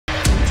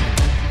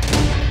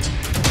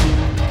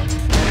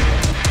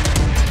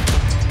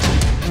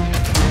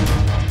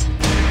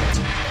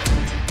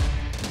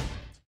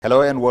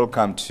Hello and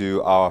welcome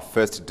to our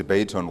first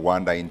debate on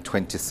Rwanda in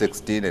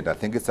 2016, and I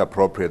think it's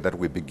appropriate that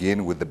we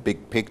begin with the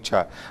big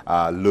picture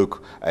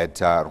look at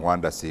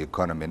Rwanda's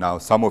economy. Now,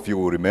 some of you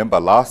will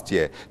remember last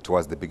year,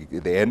 towards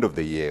the end of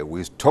the year,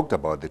 we talked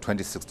about the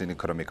 2016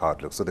 economic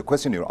outlook. So the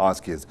question you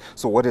ask is,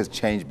 so what has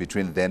changed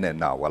between then and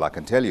now? Well, I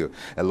can tell you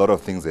a lot of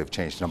things have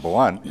changed. Number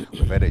one,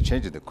 we've had a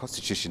change in the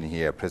constitution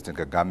here. President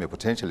Kagame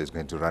potentially is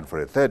going to run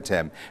for a third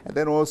term. And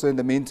then also in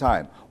the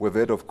meantime, we've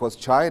had, of course,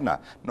 China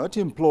not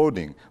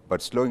imploding,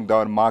 but slowing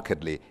down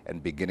markedly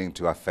and beginning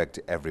to affect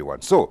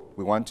everyone. So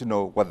we want to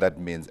know what that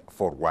means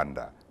for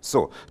Rwanda.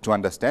 So to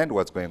understand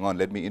what's going on,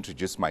 let me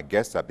introduce my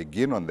guests. I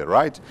begin on the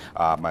right,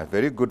 my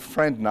very good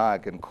friend now, I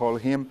can call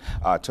him,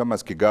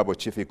 Thomas Kigabo,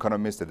 Chief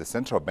Economist at the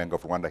Central Bank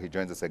of Rwanda. He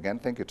joins us again.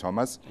 Thank you,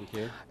 Thomas. Thank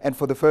you. And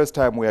for the first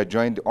time, we are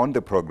joined on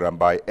the program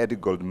by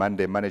Edigold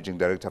Monday, Managing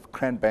Director of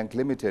Cran Bank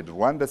Limited,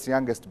 Rwanda's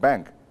youngest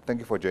bank. Thank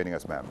you for joining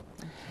us, ma'am.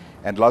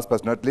 And last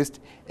but not least,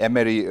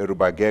 Emery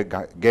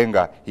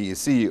Rubagenga, he is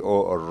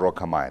CEO of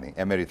Roka Mining.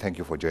 Emery, thank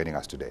you for joining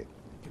us today.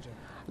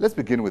 Let's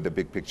begin with the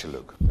big picture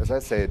look. As I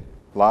said,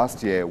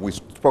 last year we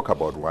spoke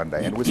about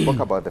Rwanda, and we spoke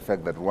about the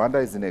fact that Rwanda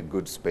is in a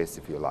good space,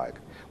 if you like.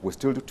 We're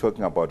still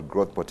talking about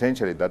growth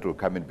potentially that will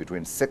come in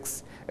between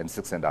 6 and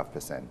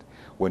 6.5%.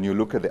 When you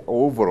look at the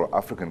overall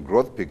African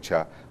growth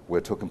picture, we're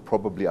talking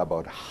probably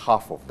about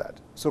half of that.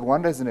 So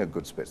Rwanda is in a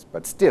good space,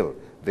 but still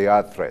there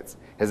are threats.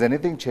 Has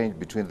anything changed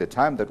between the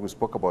time that we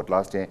spoke about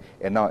last year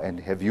and now? And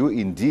have you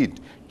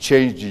indeed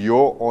changed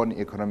your own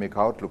economic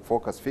outlook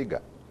forecast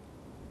figure?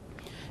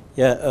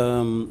 Yeah,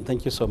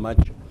 thank you so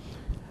much.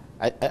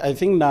 I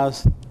think now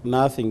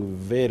nothing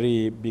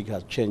very big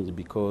has changed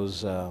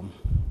because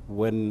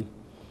when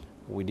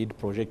we did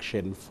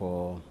projection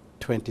for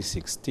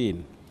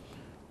 2016,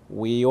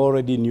 we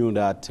already knew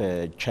that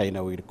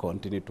China will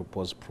continue to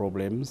pose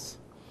problems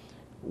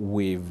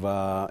with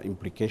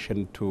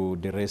implication to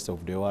the rest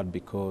of the world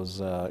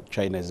because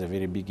China is a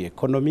very big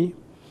economy,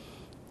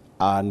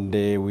 and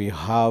we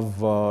have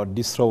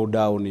this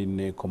slowdown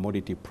in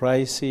commodity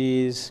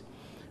prices,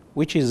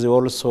 which is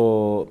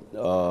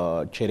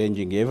also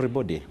challenging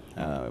everybody.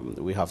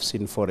 We have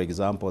seen, for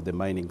example, the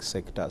mining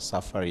sector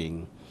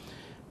suffering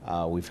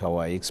with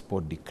our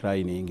export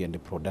declining and the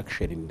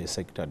production in the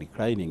sector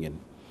declining,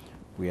 and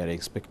we are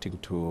expecting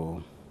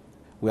to,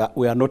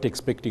 we are not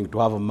expecting to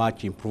have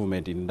much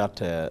improvement in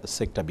that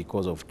sector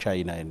because of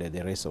China and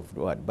the rest of the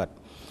world. But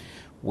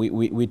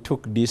we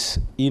took this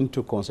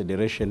into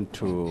consideration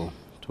to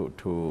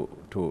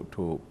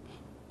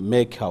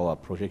make our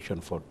projection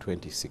for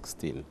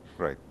 2016.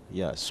 Right.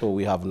 Yeah, so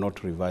we have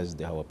not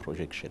revised our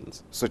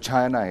projections. So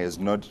China has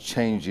not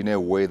changed in a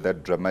way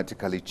that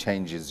dramatically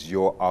changes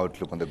your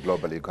outlook on the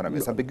global economy.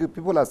 Some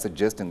people are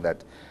suggesting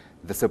that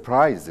the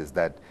surprise is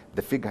that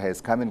the figure has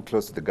come in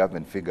close to the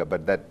government figure,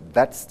 but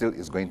that still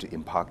is going to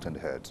impact on the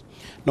herd.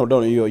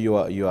 No, you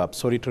are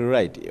absolutely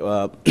right.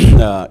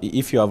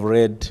 If you have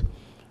read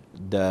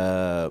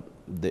the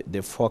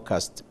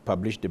forecast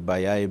published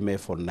by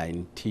IMF on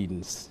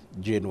 19th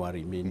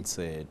January, means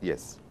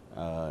yes,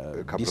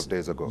 a couple of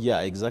days ago.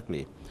 Yeah,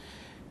 exactly.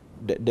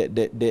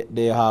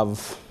 They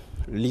have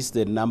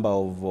listed a number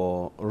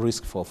of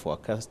risks for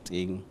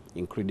forecasting,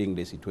 including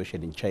the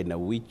situation in China,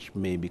 which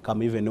may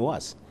become even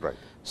worse. Right.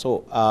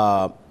 So,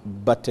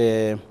 but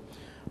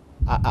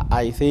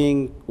I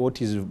think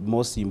what is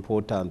most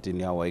important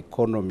in our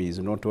economies,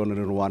 not only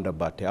Rwanda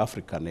but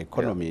African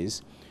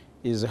economies,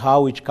 is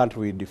how each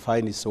country will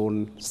define its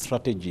own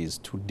strategies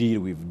to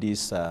deal with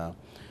this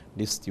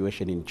this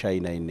situation in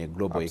China in a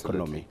global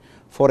economy.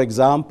 For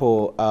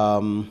example,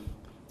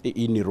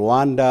 in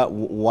Rwanda,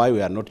 why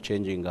we are not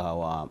changing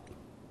our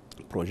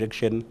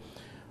projection,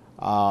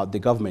 the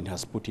government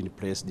has put in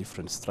place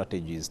different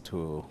strategies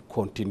to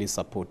continue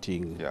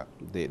supporting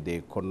the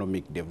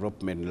economic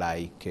development,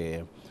 like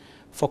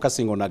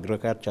focusing on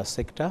agriculture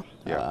sector.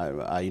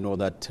 I know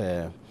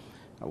that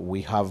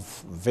we have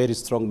very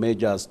strong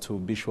measures to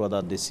be sure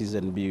that the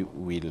season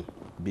will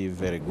be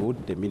very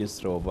good. The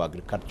Ministry of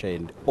Agriculture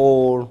and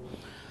all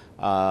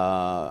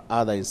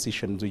other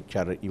institutions which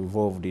are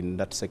involved in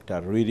that sector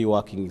are really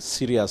working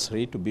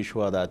seriously to be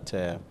sure that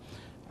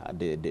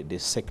the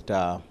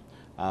sector,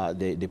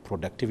 the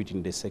productivity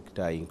in the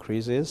sector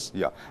increases.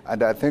 Yeah,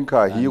 and I think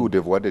he would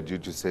have wanted you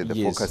to say the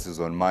focus is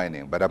on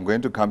mining, but I'm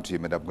going to come to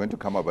him and I'm going to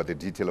come up with the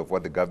detail of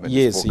what the government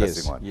is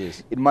focusing on.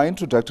 In my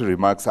introductory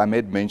remarks, I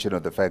made mention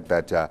of the fact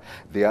that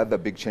the other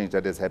big change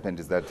that has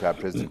happened is that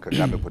President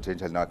Kagame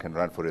potentially now can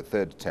run for a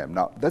third term.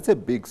 Now, that's a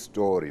big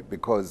story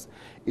because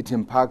it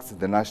impacts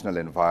the national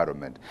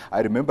environment.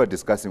 I remember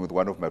discussing with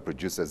one of my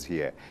producers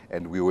here,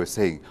 and we were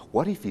saying,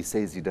 what if he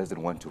says he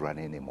doesn't want to run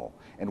anymore?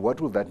 And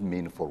what will that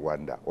mean for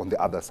Rwanda on the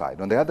other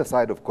side? On the other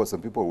side, of course,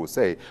 some people will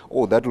say,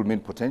 oh, that will mean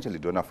potentially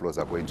donor flows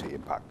are going to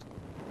impact.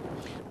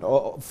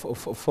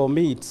 For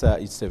me, it's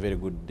a very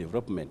good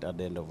development at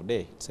the end of the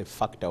day. It's a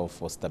factor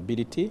for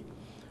stability.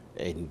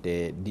 And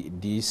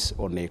this,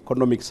 on the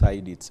economic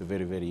side, it's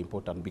very, very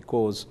important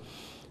because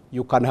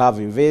you can have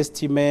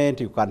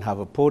investment, you can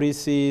have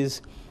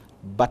policies,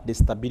 but the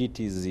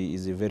stability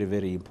is very,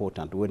 very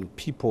important. When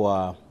people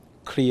are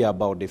clear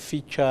about the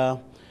future.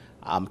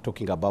 I'm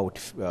talking about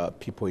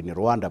people in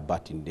Rwanda,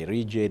 but in the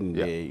region,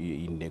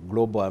 in the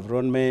global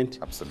environment.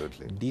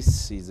 Absolutely.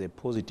 This is a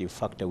positive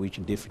factor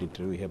which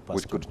definitely will help us.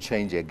 Which could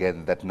change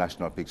again that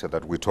national picture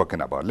that we're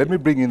talking about. Let me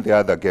bring in the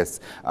other guests.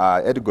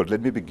 Edigold,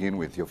 let me begin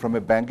with you. From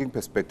a banking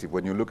perspective,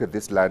 when you look at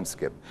this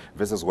landscape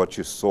versus what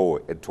you saw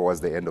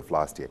towards the end of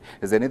last year,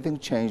 has anything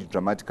changed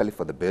dramatically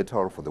for the better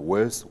or for the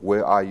worse?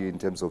 Where are you in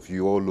terms of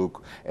your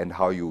look and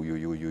how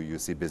you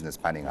see business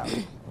panning out?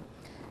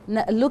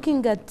 Now,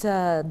 looking at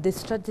the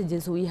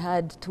strategies we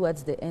had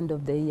towards the end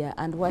of the year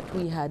and what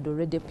we had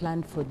already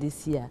planned for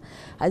this year,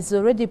 as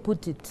already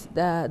put it,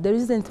 there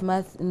isn't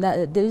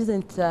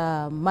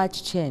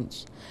much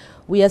change.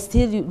 We are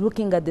still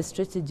looking at the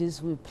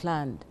strategies we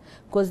planned,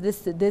 because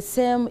the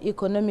same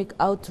economic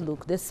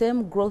outlook, the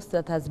same growth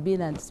that has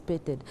been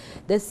anticipated,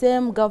 the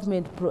same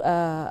government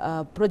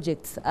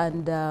projects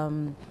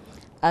and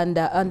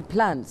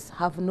plans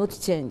have not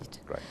changed.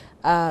 Right.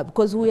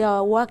 Because we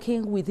are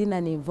working within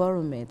an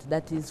environment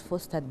that is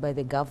fostered by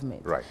the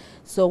government. Right.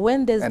 So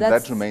when there's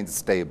that remains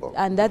stable.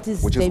 And that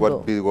is which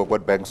stable. is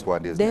what banks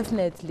want, isn't it?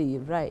 Definitely,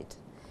 right.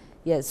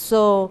 Yes,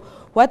 so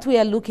what we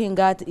are looking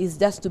at is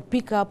just to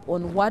pick up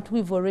on what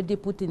we've already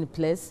put in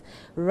place,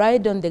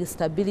 ride on the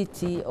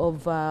stability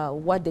of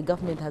what the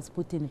government has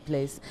put in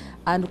place,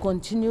 and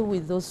continue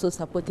with also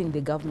supporting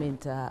the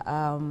government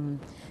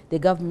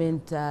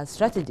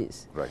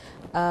strategies. Right.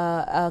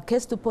 A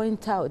case to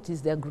point out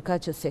is the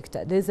agriculture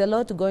sector. There's a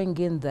lot going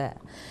in there.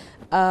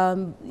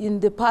 In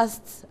the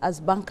past,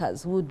 as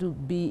bankers, we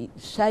would be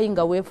shying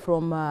away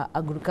from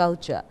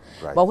agriculture.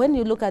 Right. But when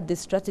you look at the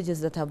strategies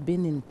that have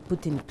been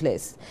put in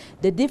place,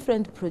 the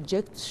different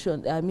projects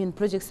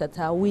that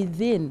are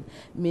within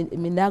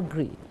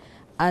Minagri,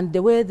 and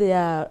the way they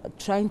are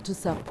trying to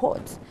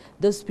support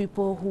those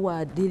people who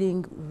are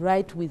dealing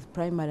right with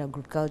primary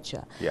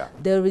agriculture. Yeah.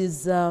 There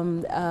is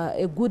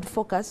a good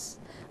focus,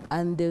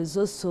 and there's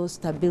also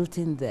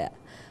stability in there.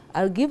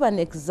 I'll give an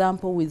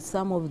example with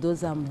some of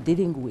those I'm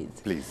dealing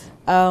with. Please.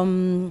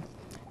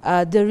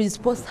 There is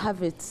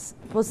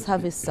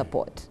post-harvest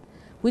support,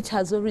 which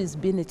has always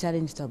been a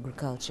challenge to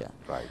agriculture.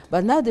 Right.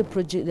 But now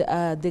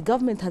the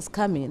government has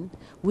come in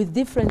with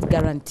different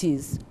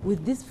guarantees,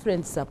 with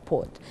different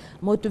support,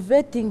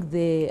 motivating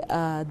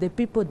the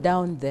people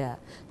down there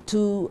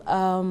to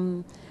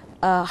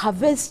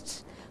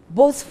harvest,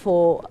 both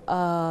for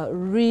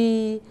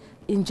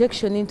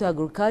re-injection into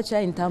agriculture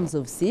in terms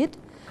of seed,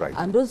 right,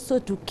 and also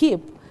to keep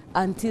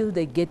until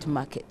they get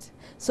market.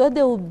 So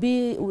they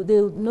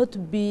will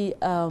not be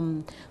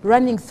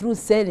running through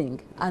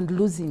selling and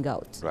losing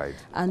out. Right.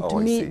 And to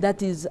me,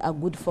 that is a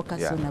good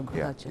focus on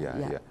agriculture.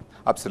 Yeah.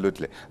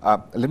 Absolutely.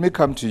 Let me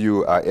come to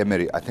you,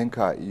 Emery. I think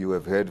you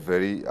have heard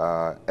very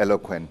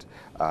eloquent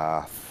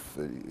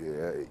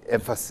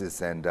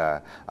emphasis and,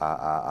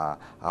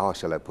 how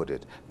shall I put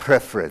it,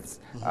 preference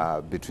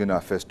between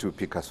our first two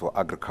speakers for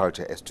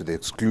agriculture as to the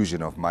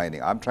exclusion of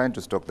mining. I'm trying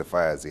to stoke the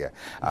fires here.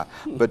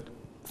 But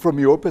from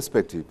your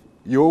perspective,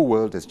 your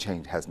world has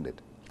changed, hasn't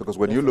it? Because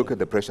when you look at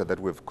the pressure that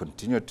we've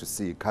continued to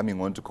see coming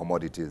onto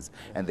commodities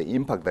and the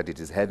impact that it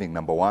is having,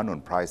 number one,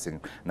 on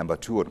pricing, number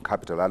two, on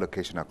capital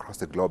allocation across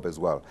the globe as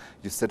well,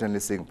 you're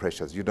certainly seeing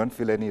pressures. You don't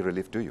feel any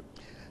relief, do you?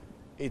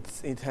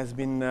 It has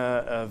been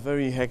a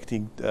very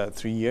hectic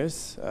 3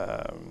 years.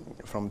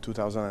 From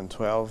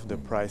 2012, the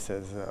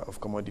prices of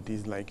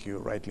commodities, like you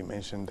rightly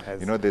mentioned,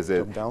 has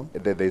dropped down.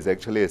 There's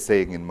actually a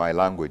saying in my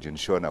language, in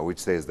Shona, which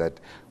says that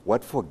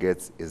what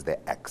forgets is the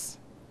axe.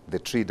 The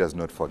tree does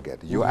not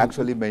forget. You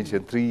actually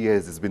mentioned 3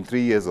 years. It's been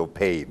 3 years of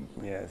pain.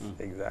 Yes,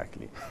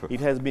 exactly. It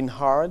has been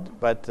hard,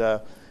 but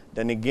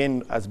then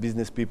again, as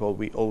business people,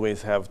 we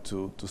always have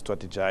to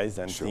strategize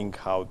and think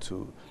how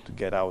to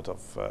get out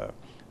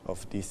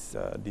of these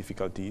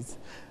difficulties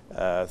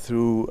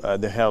through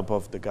the help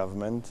of the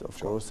government, of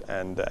course,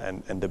 and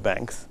the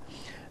banks.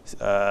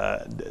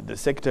 The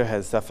sector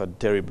has suffered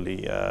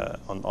terribly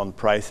on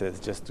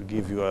prices. Just to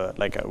give you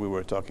like we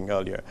were talking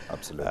earlier,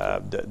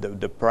 absolutely,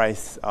 the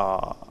price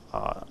are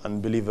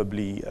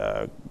unbelievably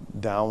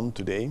down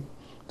today.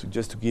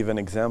 Just to give an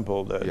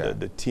example,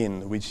 the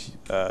tin, which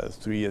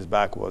 3 years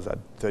back was at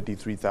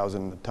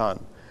 33,000 a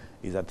ton,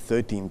 is at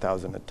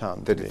 13,000 a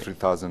ton.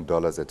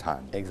 $33,000 a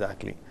ton.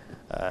 Exactly.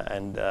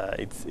 And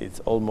it's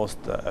almost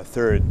a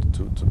third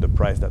to the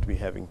price that we're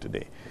having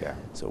today. Yeah.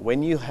 So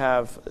when you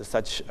have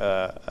such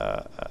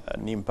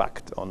an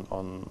impact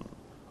on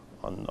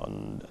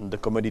the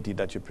commodity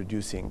that you're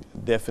producing,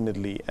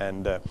 definitely,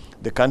 and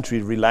the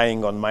country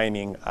relying on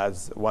mining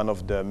as one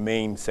of the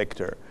main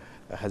sector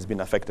has been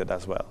affected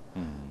as well.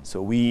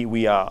 So we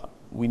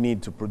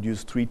need to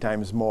produce 3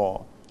 times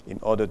more in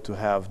order to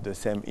have the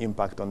same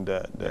impact on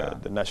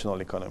the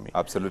national economy.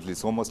 Absolutely.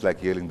 It's almost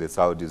like yelling the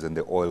Saudis and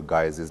the oil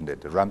guys, isn't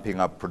it? Ramping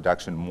up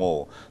production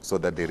more so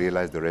that they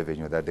realize the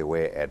revenue that they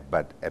were at,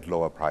 but at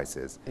lower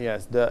prices.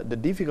 Yes. The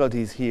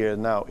difficulties here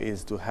now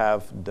is to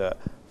have the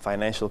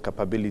financial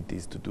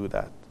capabilities to do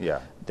that. Yeah.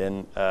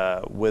 Then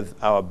with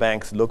our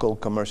banks, local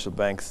commercial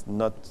banks,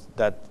 not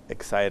that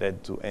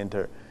excited to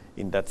enter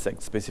in that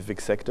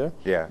specific sector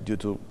due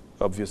to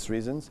obvious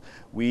reasons.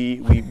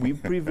 We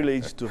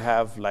privileged to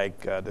have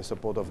like the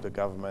support of the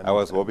government. I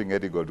was hoping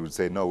Edigold would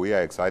say, no, we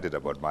are excited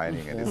about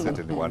mining, and it's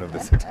certainly one of the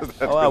sectors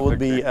that I would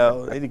be,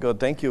 Edigold,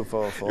 thank you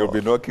for You'll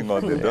be knocking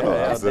on the door,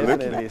 absolutely.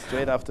 Definitely,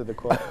 straight after the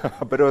call.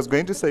 But I was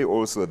going to say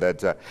also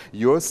that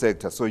your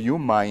sector, so you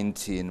mine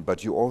tin,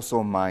 but you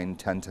also mine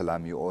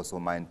tantalum, you also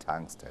mine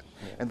tungsten.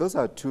 Yeah. And those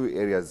are two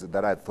areas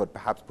that I thought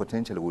perhaps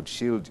potentially would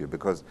shield you,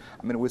 because,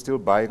 I mean, we're still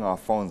buying our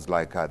phones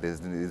like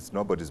it's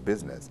nobody's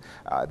business.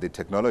 The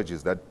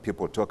technologies that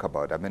people talk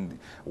about, I mean,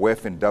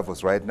 WEF in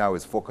Davos right now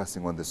is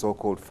focusing on the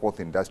so-called fourth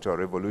industrial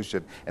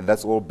revolution, and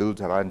that's all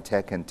built around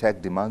tech, and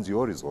tech demands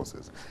your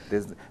resources.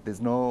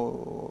 There's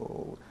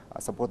no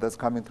support that's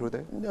coming through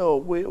there? No,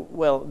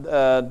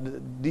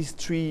 these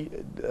three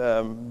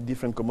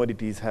different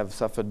commodities have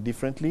suffered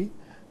differently.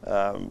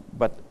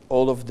 But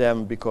all of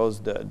them,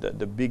 because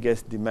the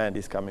biggest demand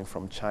is coming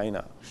from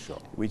China, sure,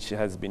 which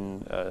has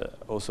been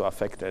also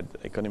affected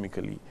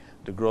economically.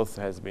 The growth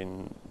has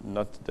been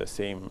not the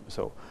same.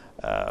 So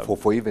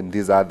for even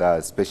these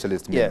other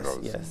specialist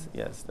minerals.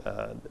 Yes.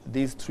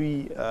 These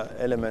three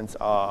elements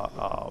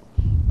are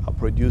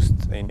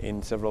produced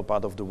in several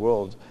parts of the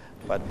world,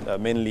 but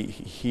mainly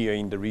here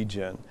in the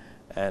region.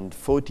 And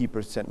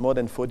 40%, more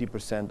than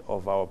 40%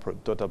 of our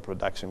total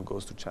production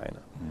goes to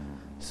China.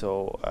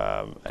 So,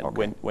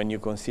 and when you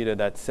consider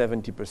that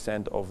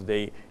 70% of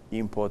the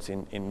imports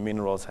in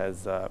minerals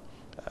has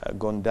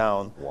gone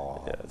down,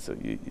 wow, so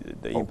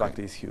the impact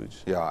is huge.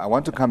 Yeah, I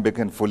want to come back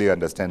and fully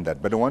understand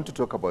that, but I want to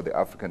talk about the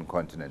African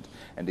continent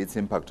and its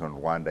impact on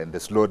Rwanda and the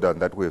slowdown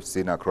that we've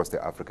seen across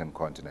the African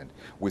continent.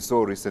 We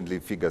saw recently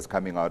figures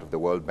coming out of the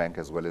World Bank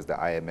as well as the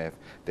IMF.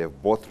 They've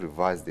both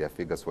revised their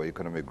figures for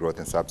economic growth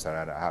in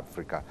Sub-Saharan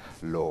Africa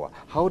lower.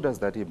 How does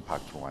that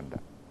impact Rwanda?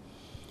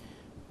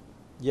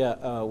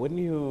 Yeah, when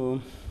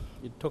you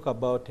talk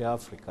about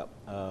Africa,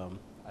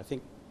 I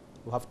think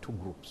we have two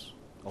groups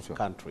of sure,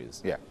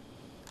 countries. Yeah.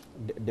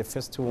 The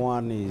first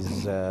one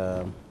is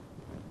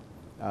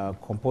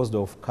composed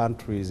of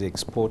countries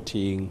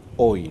exporting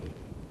oil.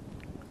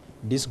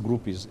 This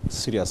group is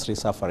seriously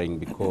suffering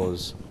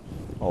because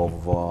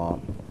of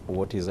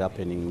what is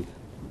happening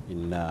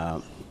in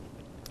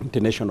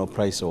international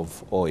price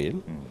of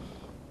oil.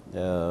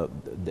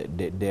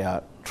 They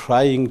are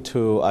trying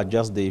to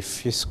adjust their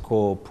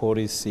fiscal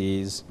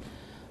policies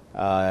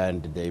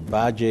and their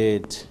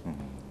budget,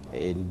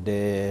 and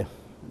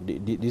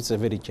it's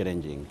very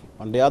challenging.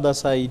 On the other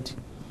side,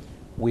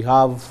 we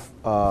have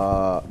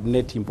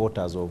net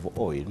importers of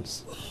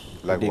oils,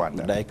 like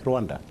Rwanda. Like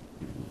Rwanda,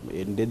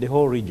 in the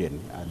whole region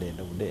at the end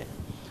of the day.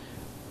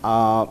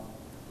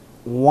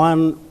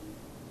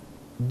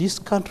 These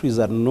countries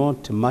are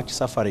not much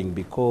suffering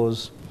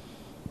because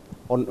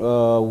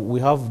we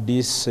have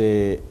this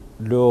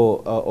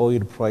low oil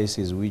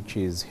prices, which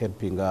is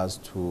helping us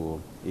to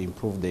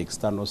improve the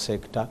external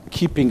sector,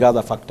 keeping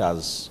other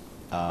factors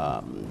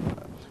at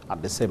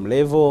the same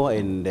level,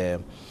 and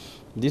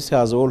this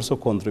has also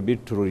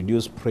contributed to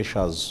reduce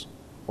pressures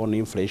on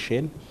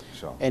inflation,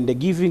 sure, and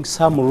giving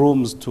some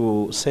rooms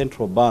to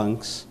central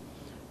banks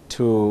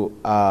to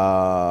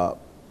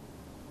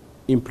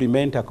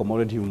implement a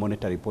accommodative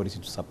monetary policy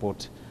to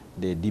support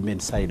the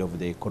demand side of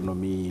the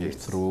economy, yes,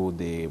 through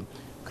the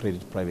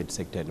credit private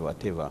sector and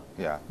whatever.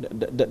 Yeah.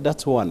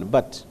 That's one.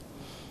 But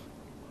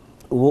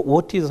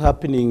what is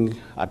happening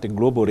at a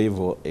global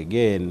level,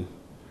 again,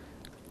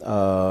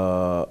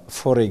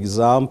 for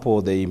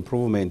example, the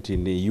improvement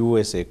in the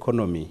US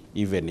economy,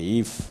 even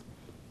if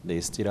they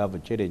still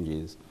have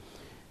challenges,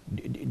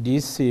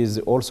 this is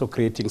also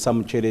creating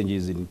some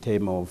challenges in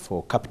terms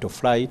of capital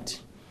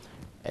flight,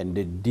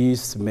 and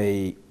this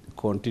may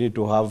continue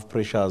to have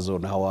pressures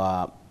on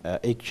our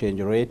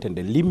exchange rate and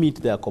limit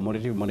the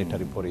accommodative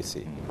monetary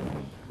policy.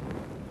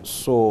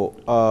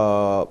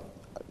 So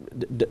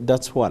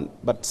that's one.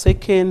 But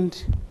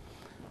second,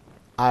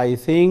 I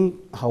think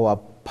our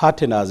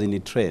partners in the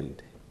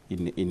trend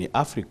in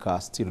Africa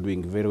are still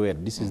doing very well.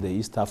 This is the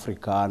East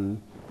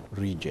African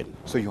region.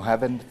 So you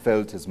haven't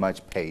felt as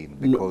much pain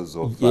because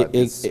of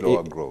this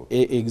slower growth?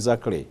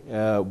 Exactly.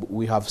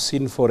 We have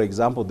seen, for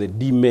example, the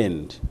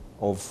demand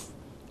of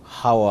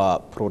our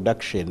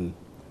production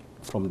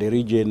from the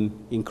region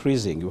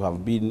increasing. You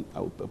have been,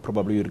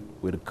 probably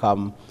will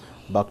come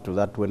back to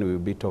that when we will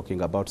be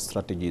talking about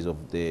strategies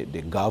of the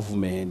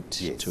government,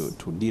 yes,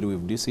 to deal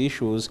with these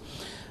issues.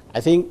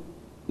 I think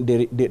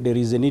there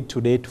is a need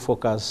today to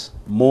focus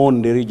more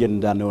on the region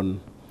than on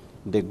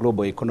the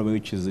global economy,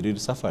 which is really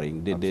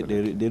suffering.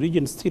 The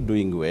region is still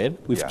doing well,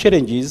 with, yeah,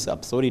 challenges,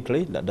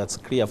 absolutely, that's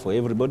clear for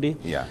everybody,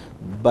 yeah,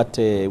 but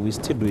we're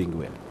still doing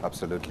well.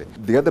 Absolutely.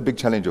 The other big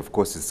challenge, of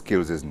course, is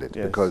skills, isn't it?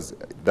 Yes. Because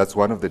that's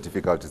one of the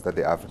difficulties that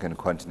the African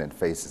continent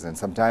faces, and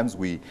sometimes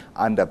we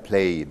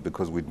underplay it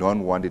because we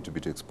don't want it to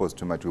be exposed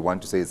too much. We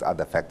want to say it's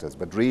other factors,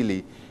 but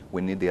really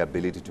we need the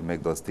ability to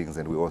make those things,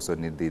 and we also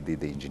need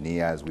the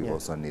engineers, we, yes,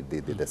 also need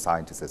the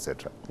scientists,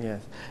 etc.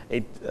 Yes.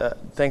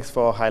 Thanks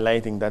for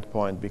highlighting that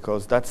point,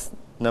 because that's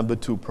number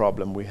two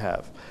problem we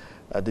have.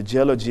 The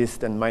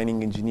geologists and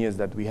mining engineers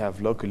that we have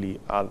locally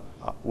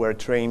were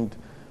trained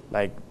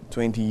like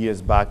 20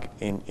 years back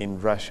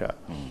in Russia.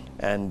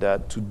 And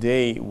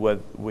today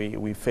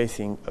we're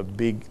facing a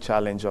big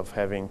challenge of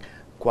having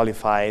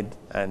qualified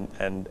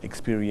and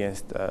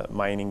experienced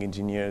mining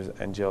engineers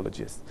and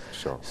geologists.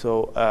 Sure.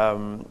 So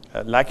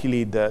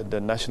luckily the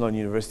National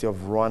University of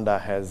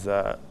Rwanda has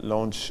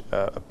launched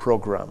a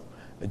program,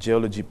 a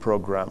geology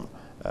program,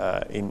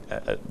 in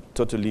a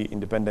totally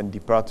independent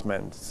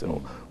department.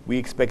 So we're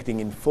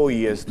expecting in 4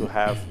 years to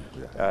have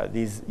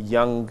these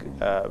young,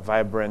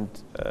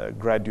 vibrant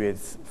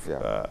graduates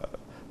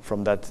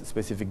from that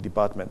specific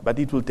department, but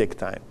it will take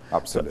time.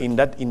 Absolutely.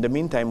 So in the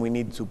meantime, we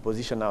need to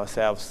position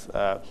ourselves,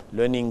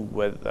 learning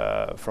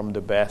from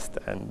the best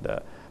and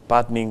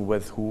partnering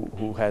with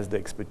who has the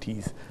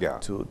expertise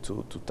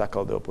to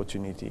tackle the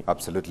opportunity.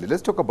 Absolutely.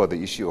 Let's talk about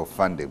the issue of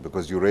funding,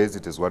 because you raised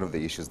it as one of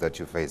the issues that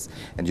you face,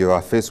 and you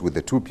are faced with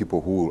the two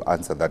people who will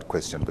answer that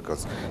question,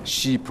 because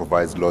she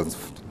provides loans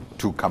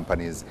to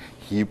companies.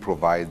 He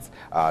provides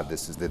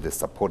the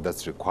support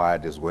that's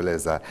required, as well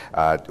as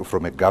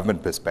from a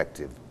government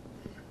perspective.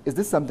 Is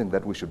this something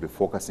that we should be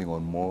focusing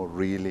on more,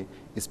 really,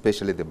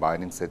 especially the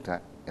mining sector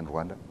in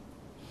Rwanda?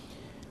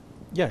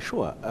 Yeah,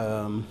 sure.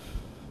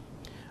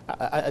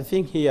 I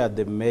think here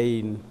the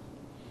main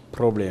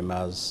problem,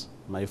 as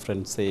my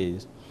friend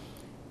says,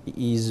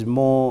 is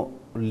more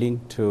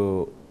linked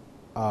to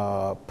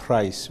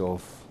price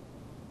of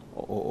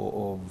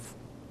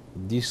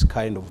this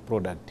kind of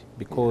product,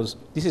 because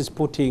this is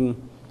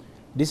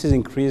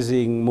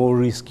increasing more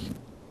risk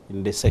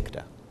in the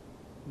sector.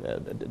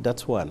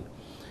 That's one.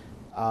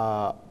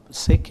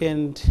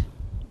 Second,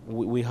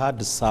 we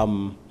had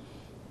some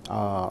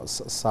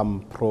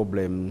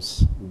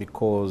problems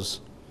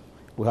because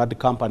we had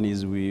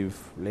companies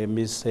with, let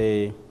me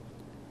say,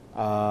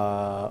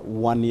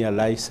 1 year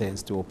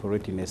license to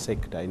operate in a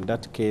sector. In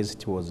that case,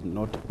 it was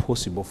not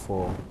possible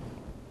for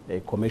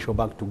a commercial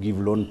bank to give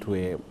loan to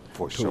a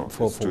for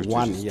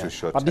 1 year.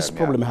 But this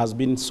problem has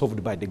been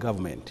solved by the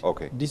government.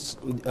 Okay. This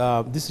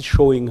is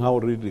showing how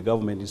really the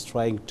government is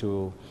trying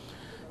to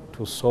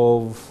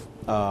solve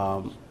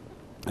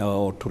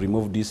or to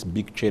remove these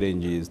big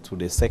challenges to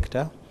the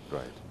sector.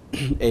 Right.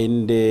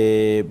 And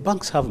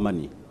banks have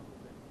money.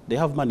 They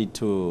have money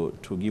to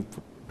give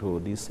to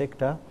this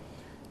sector,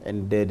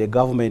 and the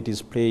government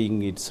is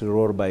playing its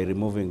role by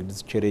removing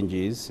these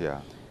challenges. Yeah.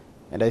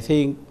 And I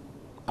think,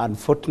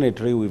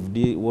 unfortunately, with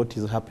what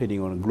is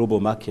happening on the global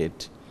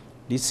market,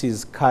 this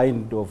is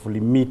kind of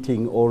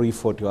limiting all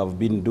effort you have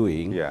been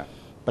doing. Yeah.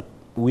 But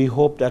we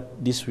hope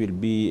that this will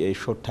be a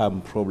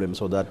short-term problem,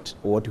 so that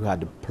what you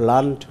had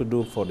planned to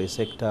do for the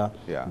sector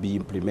be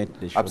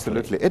implemented.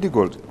 Absolutely.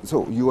 Edigold,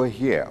 so you are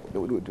here.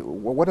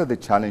 What are the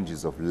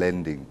challenges of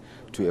lending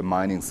to a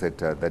mining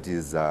sector that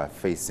is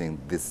facing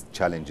these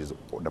challenges?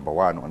 Number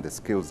one, on the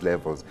skills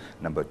levels.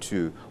 Number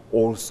two,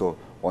 also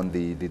on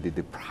the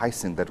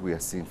pricing that we are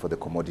seeing for the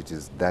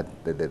commodities that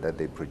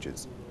they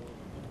produce.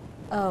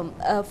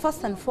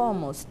 First and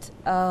foremost,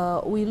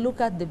 we look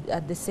at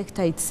the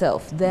sector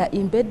itself. There are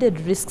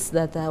embedded risks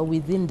that are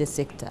within the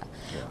sector.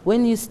 Yeah.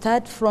 When you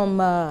start from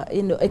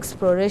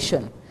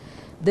exploration,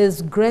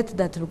 there's grit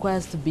that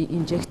requires to be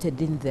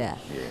injected in there.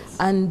 Yes.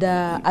 And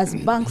as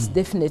banks,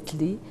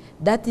 definitely,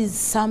 that is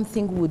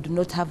something we would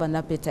not have an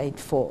appetite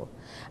for.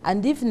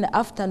 And even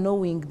after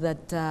knowing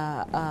that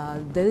the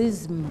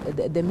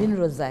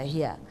minerals are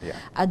here,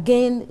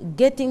 again,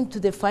 getting to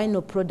the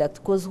final product,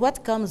 because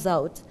what comes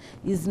out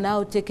is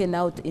now taken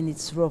out in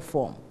its raw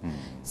form.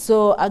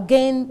 So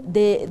again,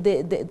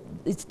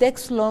 it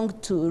takes long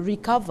to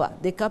recover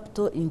the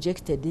capital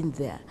injected in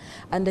there.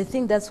 And I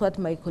think that's what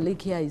my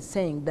colleague here is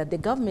saying, that the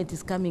government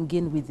is coming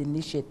in with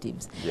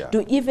initiatives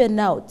to even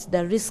out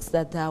the risks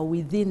that are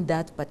within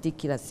that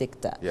particular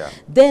sector.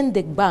 Then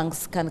the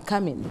banks can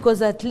come in,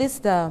 because at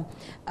least, we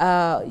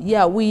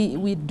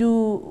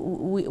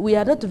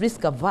are not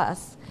risk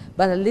averse,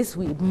 but at least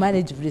we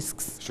manage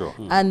risks. Sure.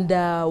 And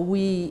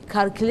we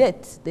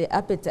calculate the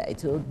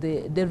appetite or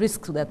the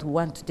risks that we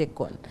want to take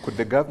on. Could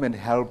the government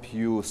help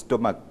you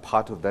stomach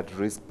part of that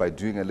risk by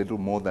doing a little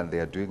more than they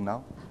are doing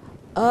now?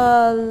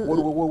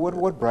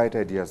 What bright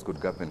ideas could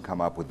government come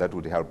up with that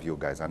would help you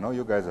guys? I know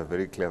you guys are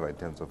very clever in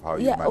terms of how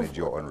you manage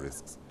your own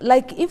risks.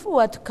 Like if we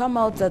were to come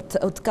up at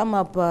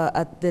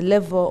the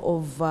level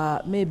of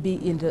maybe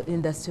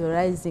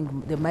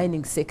industrializing the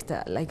mining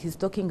sector, like he's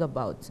talking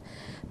about,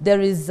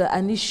 there is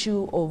an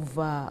issue of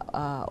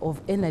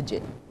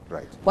energy.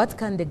 Right. What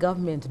can the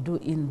government do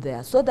in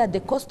there so that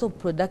the cost of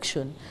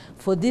production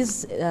for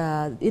these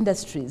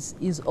industries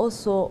is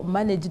also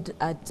managed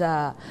at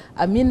a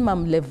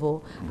minimum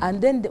level,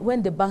 and then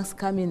when the banks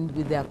come in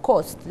with their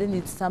cost, then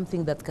it's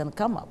something that can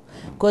come up.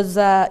 Because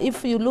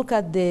if you look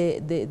at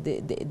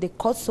the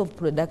cost of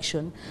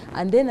production,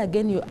 and then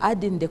again you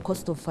add in the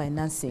cost of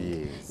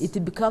financing,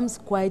 it becomes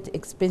quite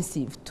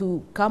expensive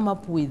to come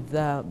up with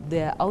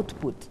their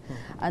output.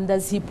 And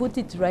as he put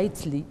it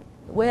rightly,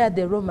 where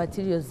the raw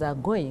materials are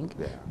going,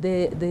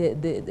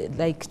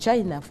 like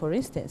China, for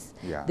instance,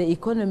 the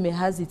economy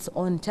has its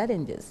own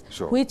challenges,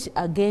 which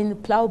again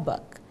plow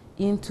back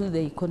into the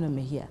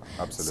economy here.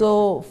 Absolutely.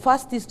 So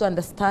first is to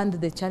understand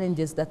the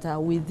challenges that are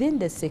within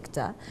the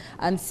sector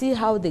and see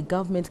how the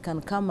government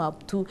can come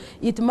up to,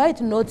 it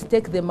might not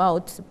take them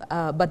out,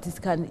 but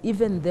it can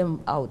even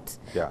them out.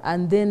 Yeah.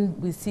 And then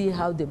we see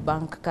how the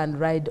bank can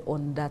ride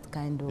on that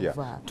kind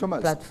of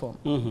Thomas, platform.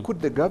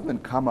 Could the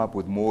government come up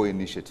with more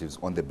initiatives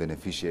on the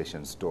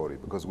beneficiation story?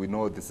 Because we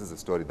know this is a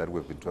story that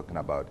we've been talking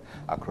about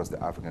across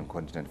the African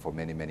continent for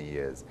many, many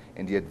years,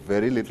 and yet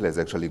very little has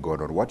actually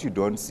gone on. What you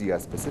don't see are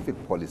specific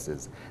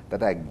policies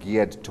that are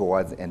geared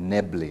towards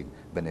enabling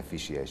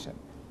beneficiation.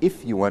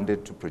 If you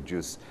wanted to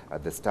produce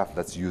the stuff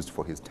that's used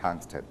for his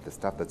tungsten, the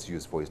stuff that's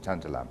used for his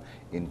tantalum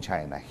in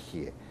China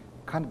here,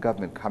 can't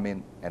government come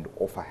in and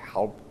offer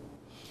help,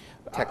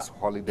 tax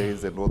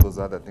holidays and all those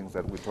other things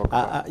that we talk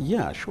about?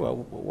 Yeah, sure.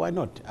 Why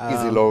not?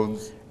 Easy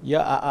loans?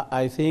 Yeah,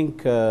 I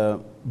think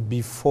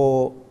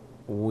before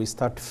we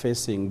start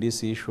facing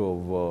this issue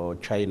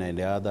of China and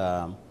the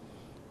other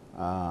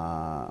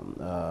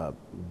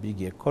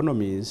big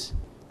economies,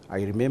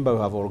 I remember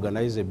we have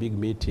organized a big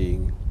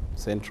meeting,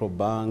 Central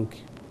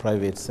Bank,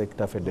 Private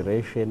Sector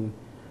Federation,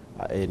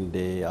 and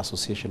the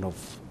Association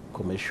of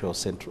Commercial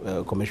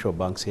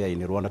Banks here in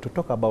Rwanda to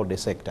talk about the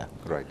sector.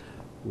 Right.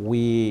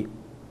 We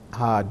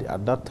had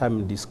at that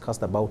time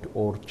discussed about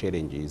all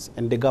challenges,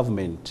 and the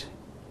government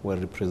were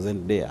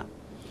represented there.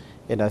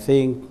 And I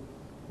think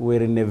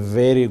we're in a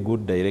very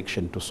good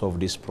direction to solve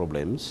these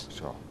problems.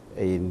 Sure.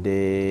 And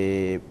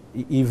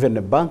even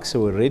the banks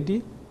were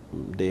ready.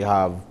 They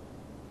have,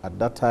 at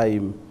that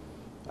time,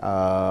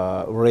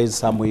 raised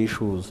some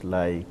issues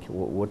like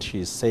what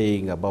she's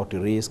saying about the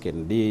risk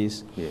and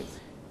this. Yes.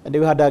 And they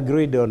had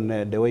agreed on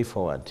the way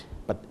forward.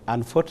 But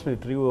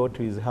unfortunately, what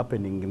is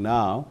happening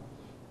now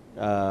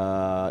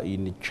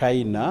in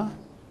China,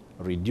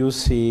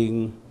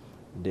 reducing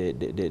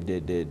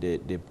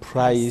the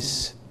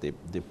price,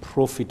 the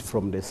profit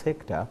from the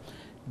sector,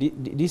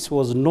 this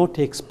was not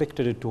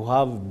expected to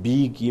have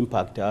big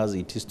impact as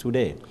it is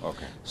today.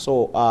 Okay.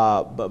 So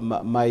but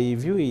my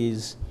view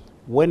is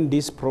when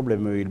this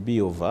problem will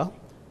be over,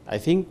 I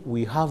think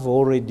we have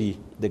already,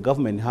 the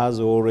government has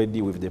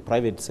already, with the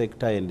private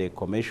sector and the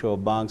commercial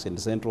banks and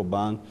the central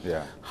bank,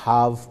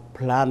 have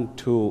planned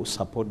to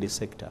support the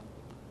sector.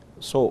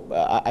 So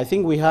I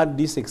think we had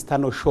this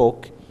external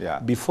shock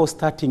before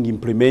starting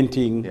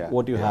implementing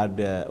what we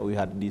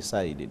had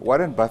decided.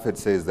 Warren Buffett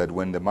says that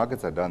when the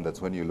markets are done, that's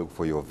when you look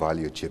for your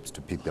value chips to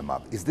pick them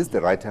up. Is this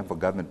the right time for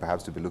government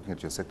perhaps to be looking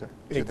at your sector?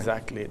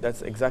 Exactly.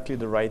 That's exactly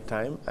the right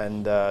time.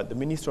 And the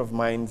Minister of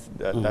Mines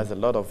does a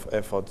lot of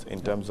efforts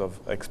in terms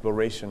of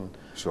exploration,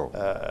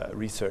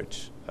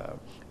 research.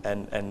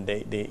 And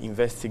they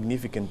invest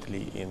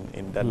significantly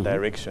in that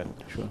direction.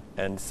 Sure.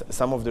 And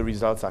some of the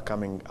results are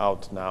coming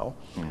out now.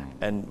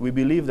 And we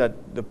believe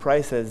that the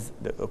prices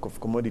of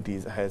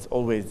commodities has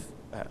always,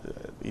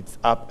 it's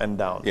up and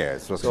down. Yeah,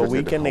 so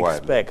we can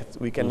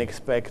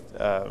expect,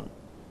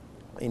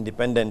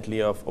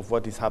 independently of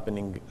what is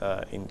happening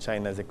in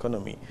China's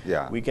economy,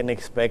 we can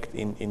expect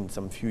in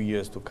some few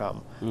years to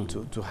come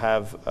to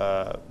have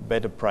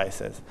better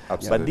prices.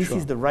 Absolutely. But this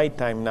is the right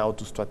time now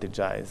to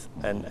strategize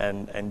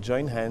and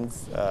join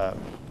hands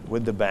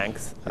with the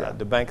banks.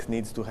 The banks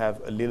needs to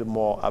have a little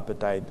more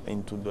appetite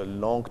into the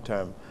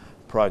long-term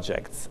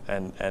projects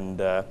and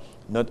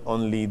not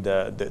only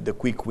the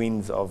quick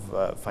wins of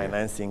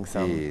financing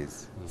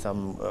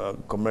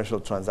some commercial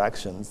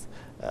transactions,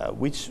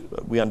 which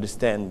we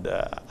understand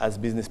as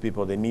business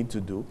people they need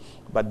to do,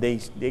 but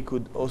they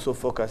could also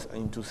focus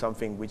into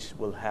something which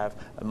will have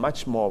a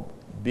much more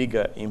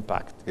bigger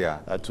impact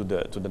to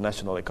the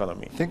national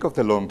economy. Think of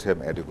the long-term,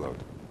 Edigold.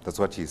 That's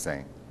what he's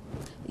saying.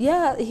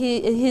 Yeah,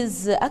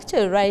 he's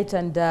actually right,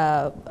 and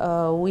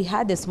we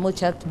had a small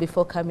chat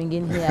before coming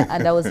in here,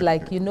 and I was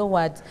like, you know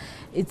what,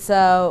 it's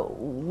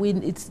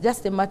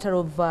just a matter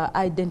of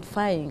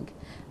identifying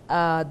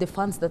the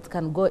funds that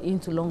can go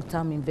into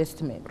long-term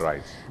investment.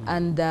 Right.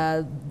 And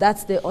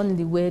that's the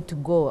only way to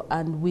go,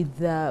 and with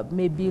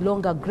maybe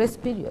longer grace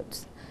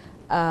periods.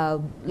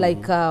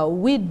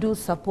 We do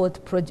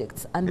support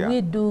projects, and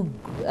we do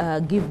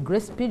give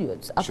grace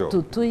periods up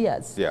to 2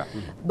 years. Yeah.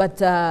 But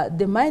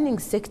the mining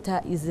sector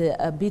is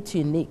a bit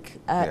unique.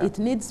 It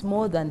needs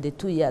more than the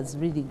 2 years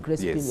really grace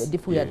period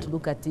if we are to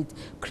look at it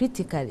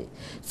critically.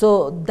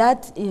 So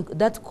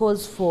that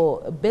calls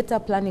for better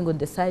planning on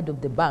the side of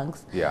the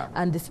banks,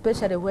 and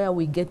especially where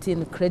we get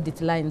in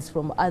credit lines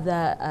from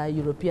other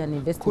European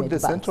investment banks. Could the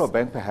central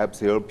bank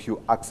perhaps help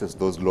you access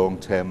those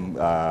long-term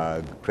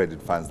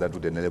credit funds that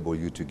would enable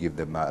you to give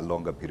them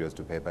longer periods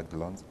to pay back the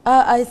loans?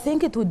 I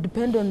think it would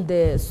depend on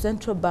the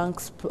central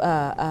bank's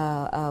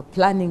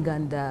planning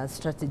and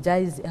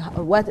strategize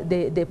what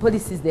the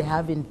policies they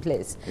have in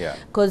place. Yeah.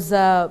 Because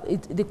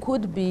they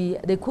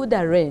could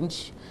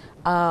arrange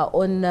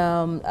on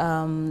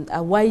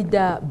a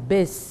wider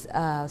base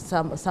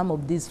some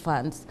of these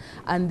funds,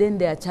 and then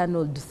they are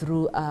channeled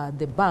through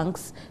the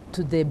banks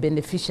to the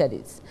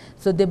beneficiaries.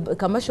 So the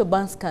commercial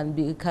banks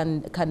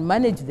can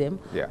manage them,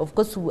 yeah. Of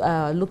course,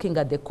 looking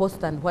at the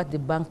cost and what the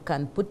bank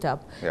can put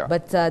up. Yeah.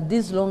 But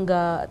these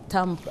longer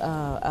term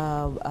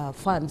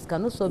funds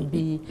can also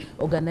be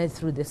organized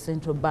through the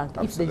central bank.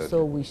 Absolutely. If they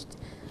so wished.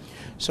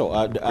 So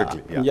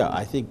yeah,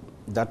 I think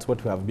that's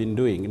what we have been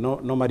doing.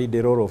 Normally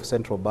the role of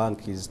central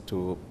bank is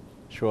to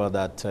ensure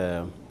that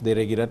the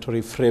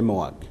regulatory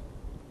framework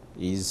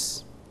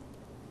is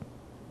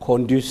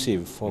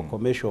conducive for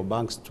commercial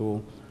banks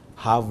to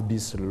have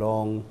this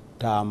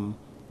long-term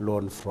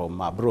loan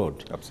from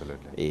abroad.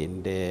 Absolutely.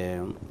 And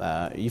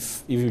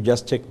if you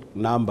just check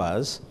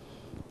numbers,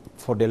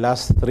 for the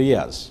last 3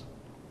 years,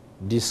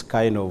 this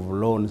kind of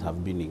loans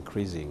have been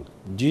increasing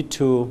due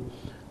to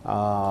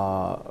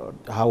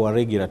our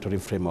regulatory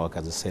framework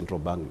as a central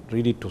bank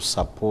really to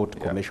support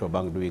commercial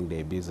bank doing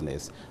their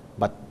business.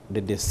 But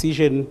the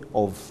decision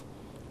of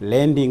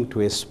lending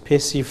to a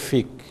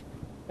specific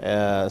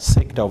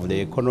sector of the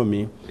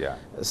economy,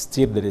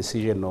 still the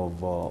decision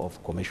of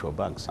commercial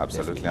banks.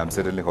 Absolutely. Definitely. I'm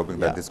certainly hoping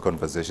that this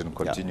conversation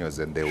continues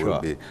and there will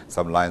be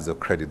some lines of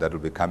credit that will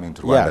be coming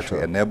to Rwanda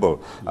to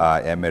enable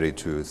Emery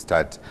to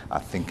start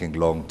thinking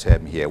long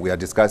term here. We are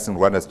discussing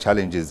Rwanda's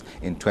challenges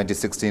in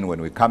 2016.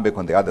 When we come back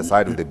on the other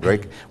side of the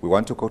break, we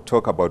want to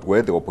talk about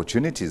where the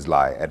opportunities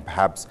lie and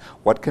perhaps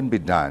what can be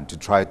done to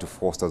try to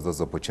foster those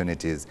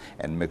opportunities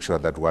and make sure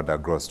that Rwanda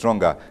grows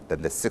stronger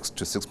than the 6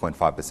 to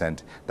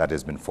 6.5% that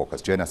has been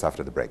focused. Join us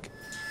after the break.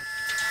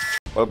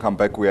 Welcome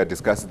back. We are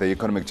discussing the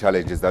economic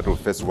challenges that will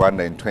face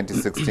Rwanda in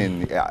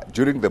 2016.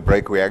 During the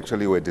break, we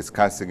actually were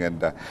discussing,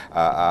 and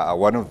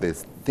one of the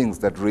things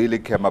that really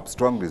came up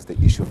strongly is the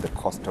issue of the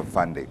cost of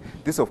funding.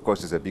 This, of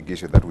course, is a big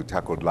issue that we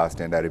tackled last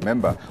year. And I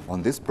remember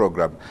on this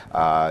program,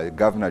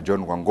 Governor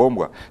John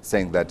Rwangombwa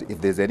saying that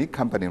if there's any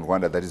company in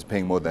Rwanda that is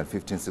paying more than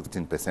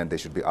 15–16%, they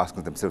should be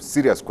asking themselves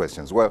serious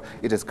questions. Well,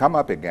 it has come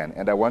up again,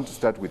 and I want to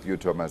start with you,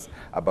 Thomas,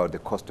 about the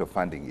cost of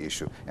funding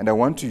issue. And I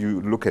want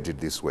you to look at it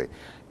this way.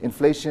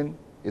 Inflation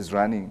is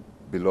running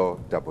below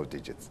double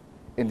digits,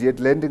 and yet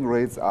lending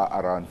rates are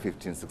around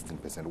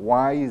 15–16%.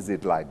 Why is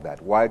it like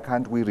that? Why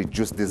can't we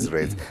reduce these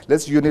rates?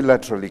 Let's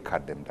unilaterally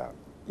cut them down.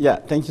 Yeah,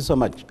 thank you so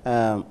much.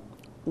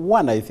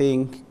 One, I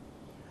think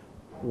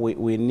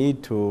we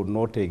need to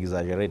not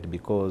exaggerate,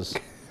 because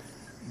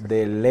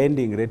the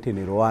lending rate in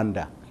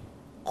Rwanda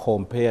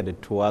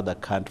compared to other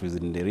countries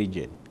in the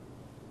region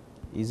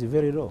is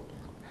very low.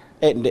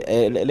 And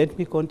let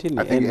me continue.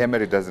 I think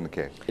Emery doesn't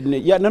care.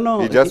 Yeah,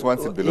 no. He just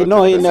wants it below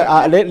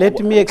 10%.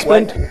 Let me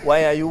explain.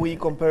 Why are we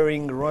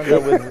comparing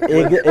Rwanda with...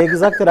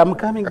 Exactly, I'm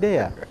coming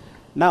there.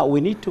 Now,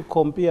 we need to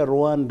compare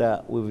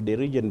Rwanda with the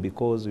region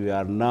because we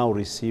are now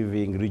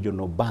receiving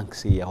regional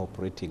banks here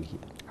operating here.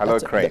 Hello,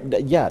 Craig.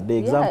 The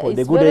example,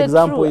 the it's good very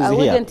example true. is I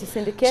here. wouldn't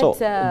syndicate So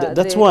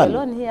that's one.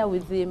 alone here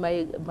with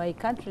my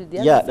country. The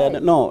other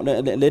side. No,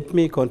 let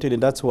me continue.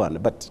 That's one.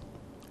 But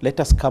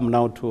let us come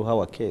now to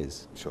our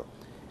case. Sure.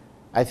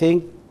 I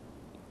think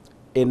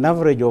an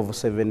average of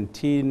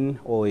 17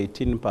 or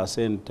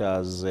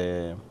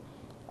 18%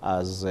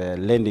 as a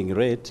lending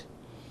rate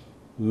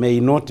may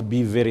not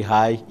be very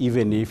high,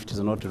 even if it is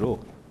not low.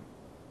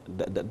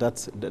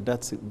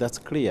 That's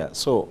clear.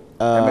 So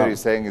Emery is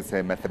saying it's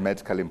a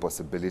mathematical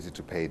impossibility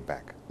to pay it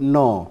back.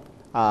 No,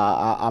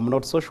 I'm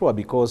not so sure,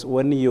 because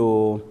when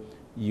you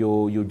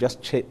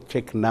just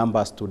check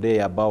numbers today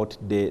about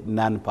the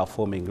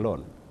non-performing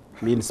loan,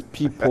 means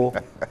people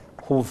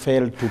who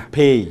fail to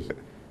pay,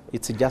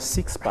 it's just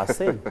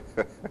 6%.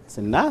 It's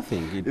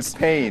nothing. It's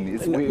pain.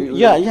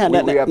 We are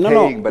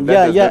paying, but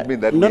that does not mean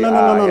that we are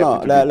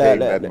paying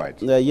that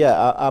much.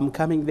 I'm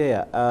coming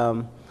there.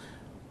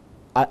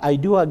 I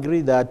do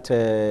agree that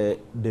there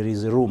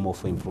is room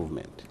for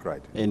improvement.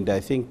 Right. And I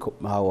think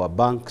our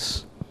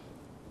banks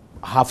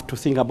have to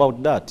think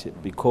about that,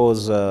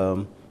 because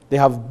they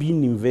have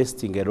been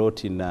investing a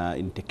lot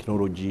in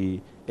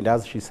technology. And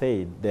as she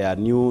said, they are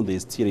new, they're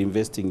still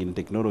investing in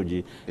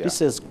technology. Yeah.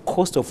 This is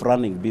cost of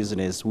running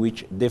business,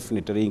 which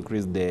definitely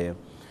increase the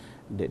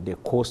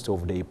cost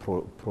of the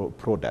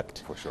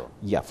product. For sure.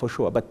 Yeah, for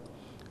sure. But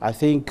I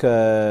think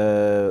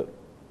the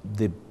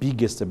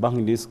biggest bank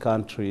in this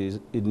country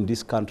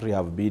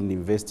have been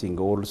investing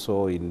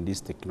also in this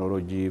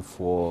technology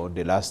for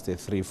the last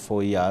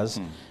 3–4 years.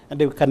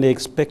 And they can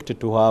expect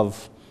to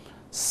have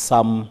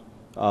some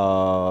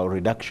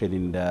reduction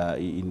in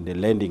the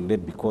lending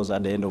rate, because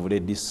at the end of the day,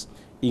 this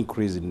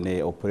increase in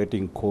the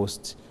operating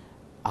cost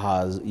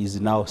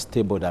is now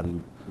stable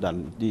than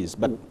this.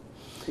 But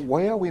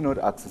why are we not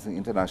accessing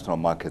international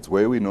markets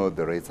where we know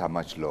the rates are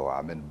much lower?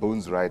 I mean,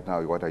 bonds right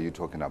now, what are you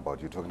talking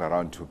about? You're talking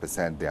around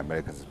 2%. The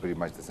Americans is pretty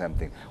much the same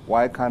thing.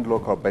 Why can't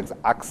local banks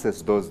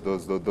access those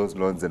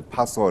loans and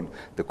pass on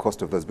the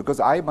cost of those?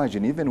 Because I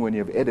imagine even when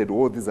you've added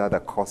all these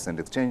other costs and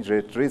exchange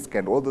rate risk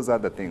and all those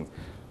other things,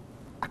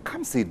 I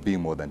can't see it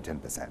being more than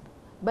 10%.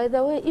 By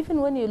the way,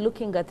 even when you're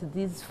looking at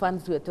these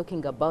funds we're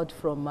talking about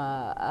from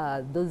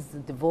those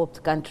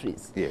developed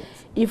countries, Yes.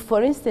 if,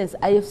 for instance,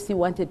 IFC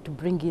wanted to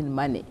bring in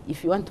money,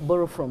 if you want to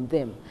borrow from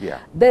them, Yeah.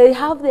 they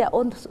have their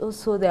own,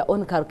 also their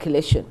own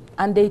calculation,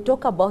 and they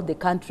talk about the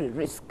country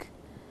risk.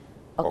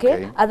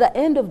 Okay? At the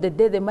end of the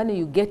day, the money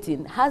you get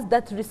in has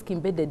that risk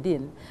embedded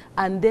in,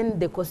 and then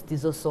the cost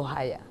is also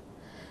higher.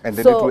 And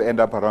then So, it will end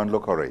up around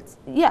local rates.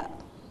 Yeah.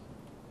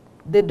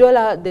 The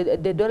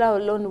dollar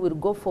loan will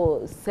go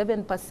for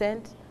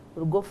 7%,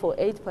 will go for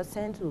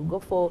 8%, will go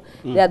for,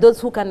 there are those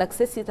who can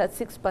access it at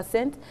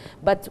 6%,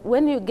 but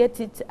when you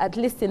get it, at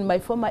least in my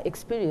former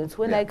experience,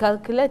 when I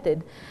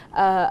calculated,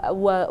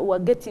 we're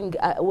getting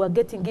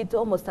it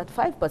almost at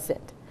 5%.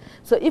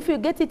 So if you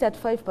get it at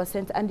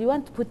 5% and you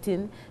want to put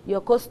in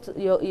your cost,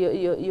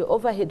 your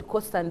overhead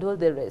cost and all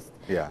the rest,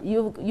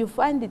 you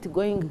find it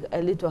going a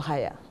little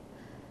higher.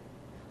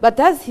 But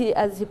as he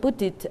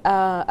put it,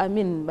 I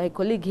mean, my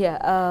colleague here,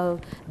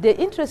 the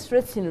interest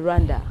rates in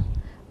Rwanda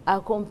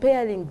are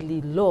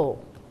comparingly low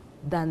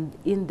than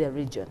in the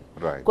region.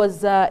 Right.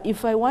 Because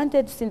if I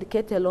wanted to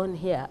syndicate a loan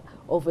here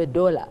of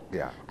 $1,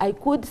 I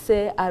could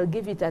say I'll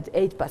give it at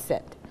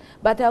 8%.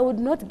 But I would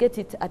not get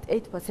it at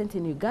 8%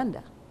 in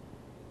Uganda.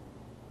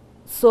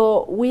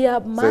 So we are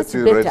much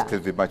so better.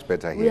 relatively much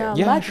better here.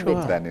 We are much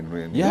better Than in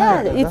Emery,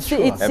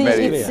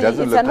 it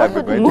doesn't look like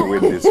we're going to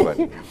win this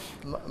one.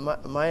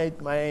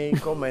 My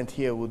comment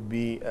here would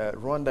be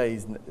Rwanda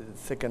is the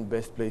second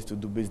best place to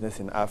do business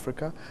in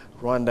Africa.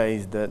 Rwanda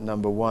is the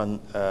 #1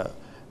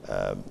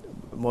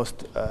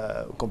 most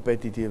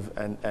competitive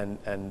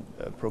and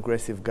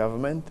progressive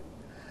government.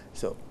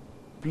 So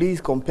please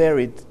compare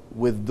it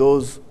with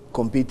those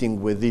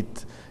competing with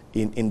it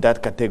in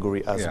that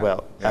category as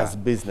well as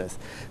business.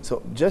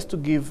 So just to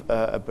give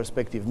a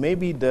perspective,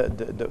 maybe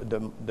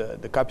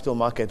the capital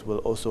market will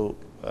also,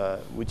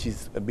 which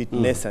is a bit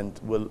nascent,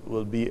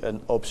 will be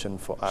an option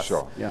for us.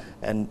 Sure.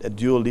 And a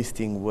dual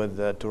listing with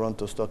the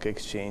Toronto Stock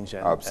Exchange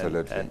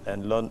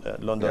and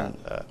London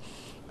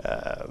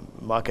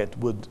market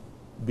would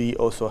be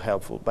also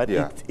helpful. But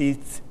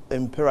it's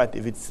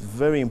imperative, it's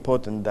very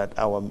important that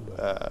our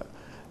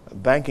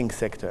banking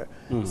sector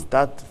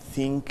start to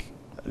think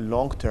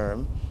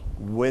long-term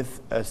with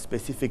a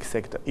specific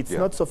sector. It's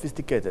not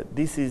sophisticated.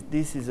 This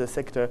is a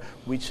sector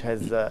which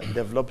has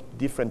developed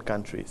different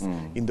countries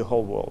in the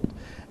whole world.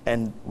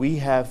 And we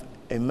have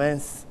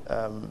immense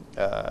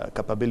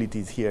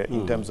capabilities here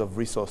in terms of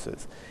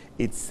resources.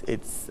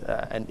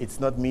 And it's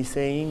not me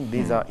saying,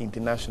 these are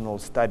international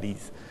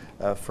studies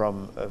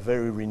from a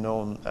very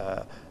renowned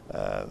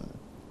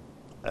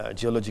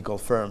geological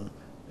firm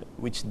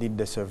which did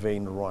the survey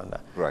in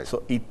Rwanda. Right.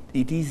 So it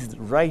is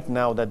right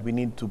now that we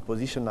need to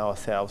position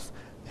ourselves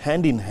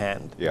hand in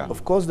hand.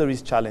 Of course there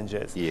is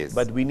challenges,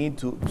 but we need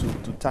to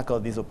tackle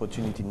this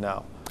opportunity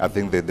now. I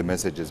think that the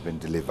message has been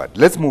delivered.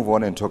 Let's move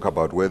on and talk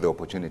about where the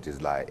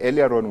opportunities lie.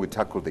 Earlier on we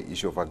tackled the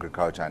issue of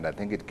agriculture, and I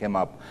think it came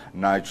up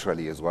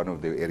naturally as one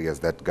of the areas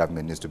that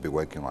government needs to be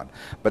working on.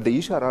 But the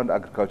issue around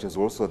agriculture is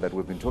also that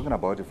we've been talking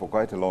about it for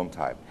quite a long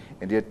time,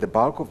 and yet the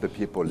bulk of the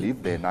people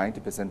live there,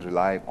 90%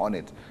 relying on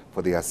it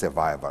for their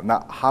survival.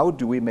 Now, how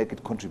do we make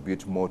it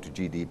contribute more to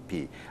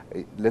GDP?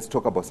 Let's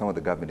talk about some of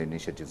the government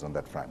initiatives on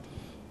that front.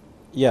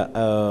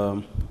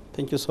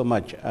 Thank you so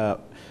much.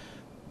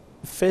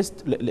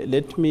 First,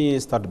 let me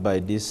start by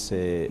this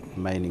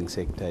mining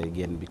sector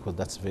again, because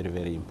that's very,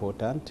 very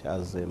important,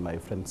 as my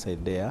friend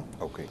said there.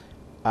 Okay.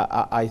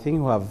 I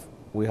think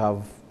we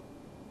have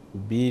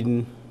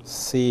been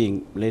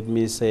seeing, let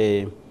me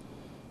say,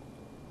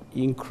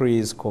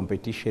 increased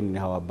competition in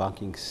our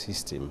banking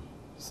system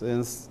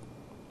since,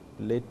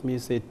 let me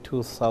say,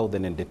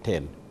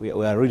 2010. We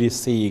are really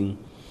seeing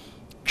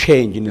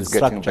change in the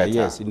structure,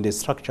 in the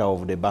structure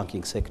of the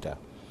banking sector.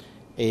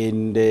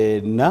 And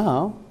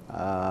now,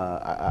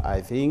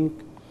 I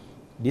think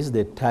this is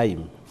the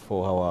time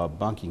for our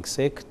banking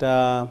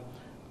sector,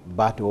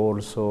 but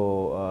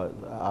also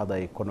other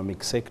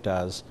economic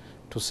sectors,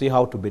 to see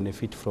how to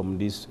benefit from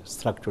this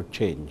structural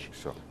change.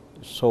 Sure.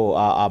 So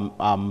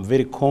I'm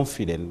very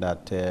confident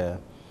that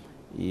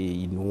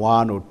in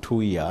 1 or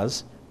 2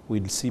 years,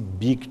 we'll see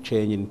big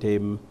change in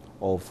terms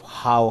of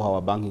how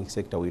our banking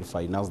sector will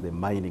finance the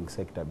mining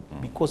sector,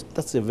 because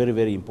that's a very,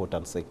 very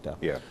important sector.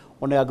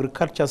 On the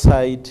agriculture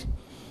side,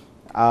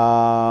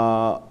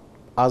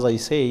 as I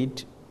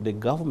said, the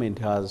government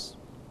has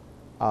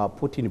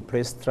put in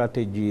place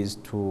strategies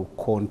to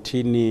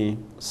continue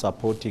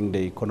supporting the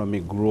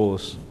economic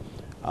growth,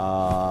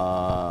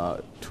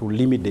 to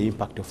limit the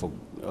impact of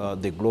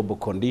the global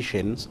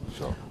conditions.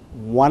 Sure.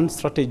 One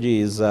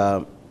strategy is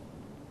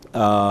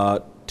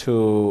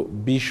to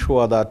be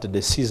sure that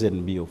the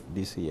season B of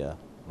this year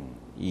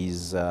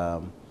is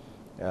well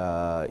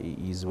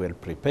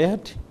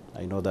prepared.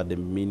 I know that the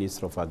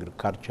Minister of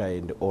Agriculture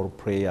and all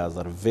players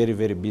are very,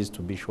 very busy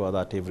to be sure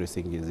that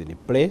everything is in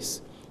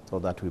place, so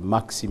that we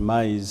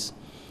maximize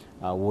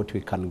what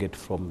we can get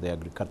from the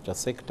agriculture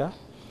sector.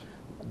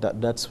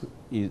 That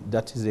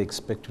is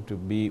expected to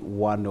be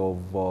one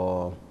of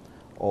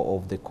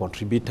of the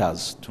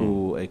contributors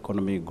to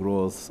economic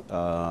growth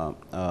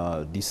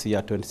this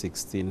year,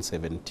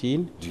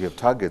 2016-17. Do you have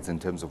targets in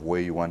terms of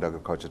where you want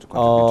agriculture to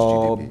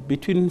contribute to GDP?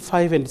 Between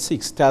 5 and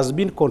 6. It has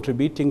been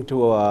contributing to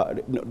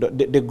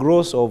the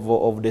growth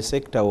of the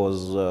sector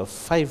was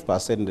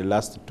 5% in the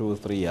last 2 or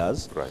 3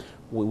 years. Right.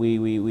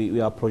 We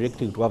are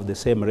projecting to have the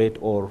same rate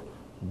or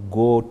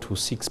go to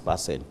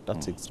 6%.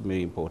 That's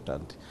extremely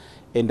important.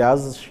 And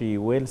as she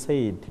well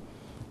said,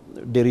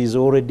 there is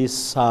already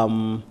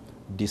some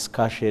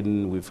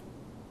discussion with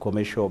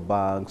commercial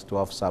banks to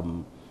have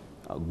some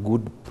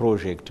good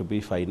project to be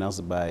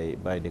financed by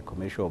the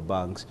commercial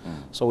banks.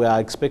 So we are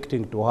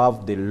expecting to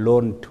have the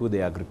loan to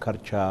the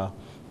agriculture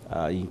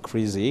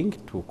increasing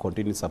to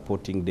continue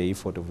supporting the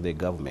effort of the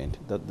government.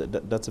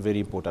 That's very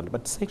important.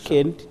 But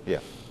second,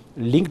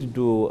 linked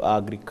to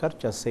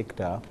agriculture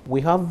sector,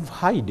 we have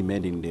high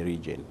demand in the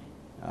region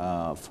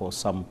for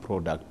some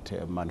product,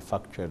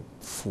 manufactured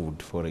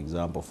food, for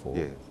example.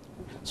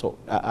 So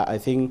I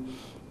think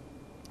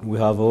we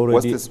have already...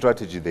 What's the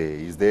strategy there?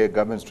 Is there a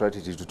government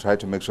strategy to try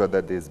to make sure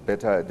that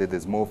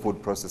there's more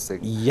food processing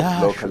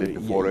locally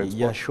before export?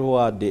 Yeah,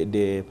 sure.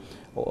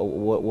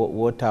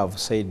 What I've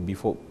said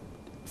before,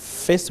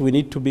 first we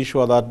need to be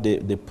sure that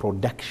the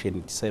production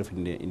itself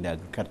in the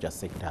agriculture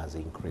sector has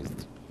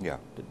increased. Yeah.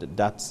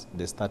 That's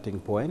the starting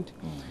point.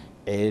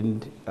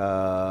 And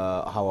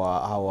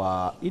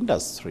our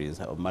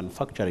industries, our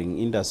manufacturing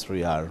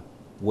industry are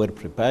well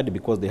prepared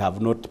because they have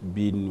not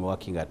been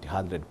working at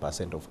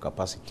 100% of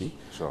capacity.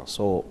 Sure.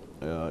 So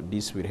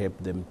this will help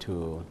them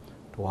to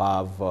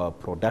have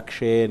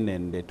production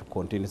and to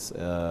continue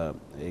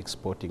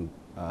exporting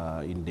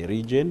in the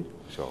region.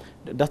 Sure.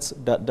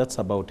 That's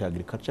about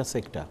agriculture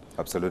sector.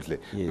 Absolutely.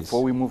 Yes.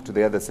 Before we move to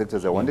the other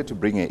sectors, I wanted to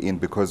bring it in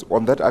because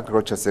on that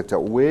agriculture sector,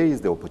 where is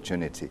the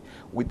opportunity?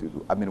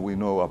 We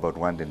know about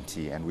Rwandan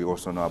tea and we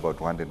also know about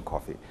Rwandan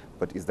coffee,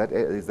 but is that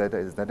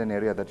an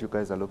area that you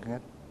guys are looking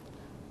at?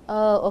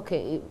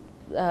 Okay.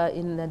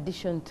 In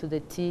addition to the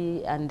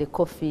tea and the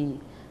coffee,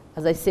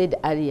 as I said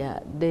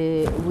earlier,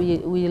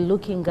 we're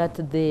looking at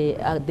the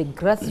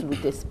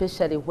grassroots,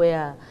 especially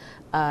where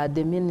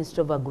the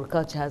Ministry of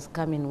Agriculture has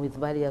come in with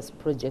various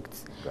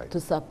projects to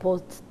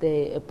support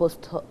the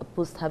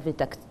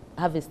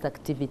post-harvest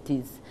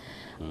activities.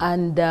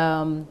 And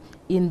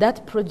in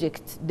that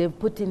project, they've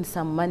put in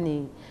some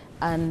money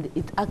and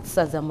it acts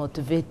as a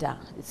motivator.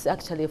 It's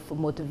actually for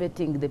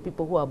motivating the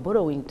people who are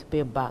borrowing to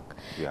pay back.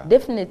 Yeah.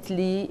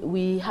 Definitely,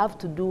 we have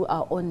to do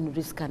our own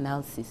risk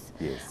analysis,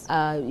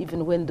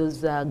 even when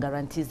those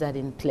guarantees are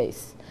in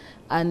place.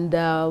 And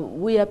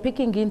we are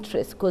picking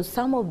interest because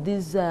some of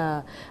these,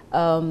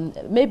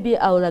 maybe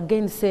I will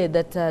again say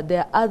that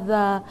there are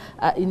other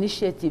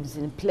initiatives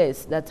in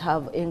place that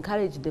have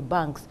encouraged the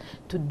banks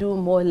to do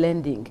more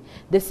lending.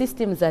 The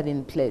systems are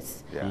in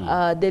place.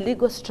 The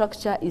legal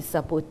structure is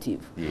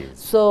supportive.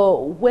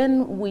 So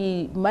when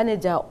we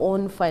manage our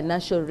own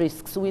financial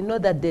risks, we know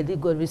that the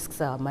legal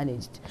risks are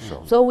managed.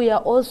 So we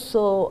are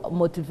also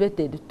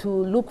motivated to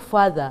look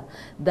further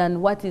than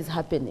what is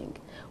happening.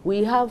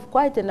 We have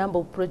quite a number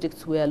of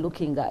projects we are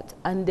looking at,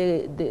 and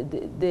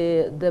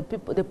the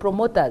people, the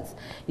promoters,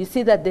 you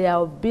see that they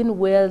have been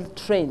well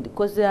trained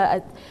because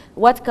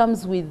what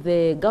comes with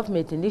the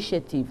government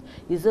initiative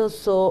is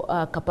also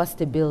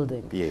capacity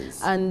building.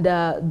 And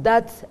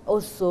that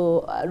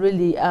also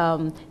really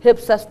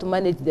helps us to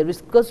manage the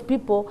risk because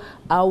people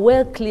are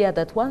well clear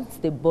that once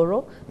they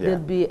borrow,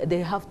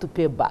 they have to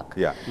pay back.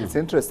 It's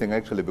interesting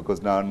actually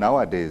because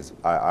nowadays,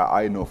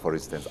 I know for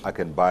instance, I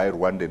can buy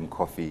Rwandan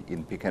coffee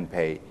in Pick and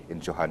Pay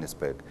in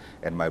Johannesburg,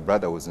 and my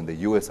brother was in the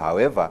US,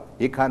 however,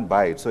 he can't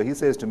buy it. So he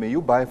says to me,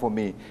 you buy for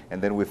me, and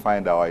then we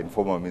find our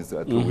informal means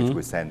through which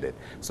we send it.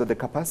 So the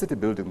capacity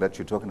building that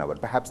you're talking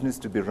about perhaps needs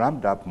to be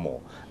ramped up more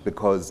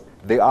because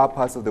there are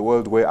parts of the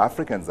world where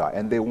Africans are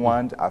and they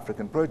want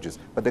African produce,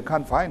 but they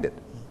can't find it.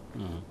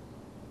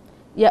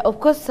 Yeah, of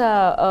course,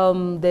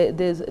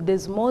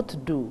 there's more to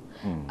do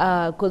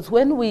because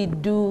when we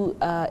do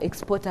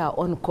export our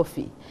own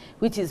coffee,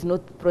 which is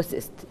not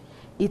processed,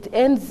 it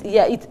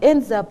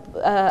ends up,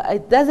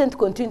 it doesn't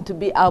continue to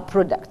be our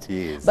product.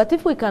 But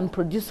if we can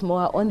produce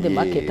more on the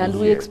market and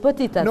we export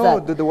it as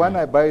the one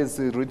I buy is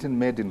written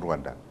made in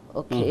Rwanda.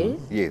 Okay.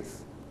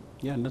 Yes.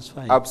 Yeah, that's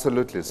fine.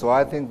 Absolutely. So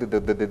I think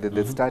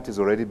the start has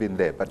already been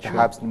there, but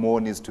perhaps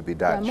more needs to be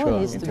done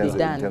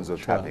in terms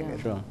of tapping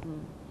it.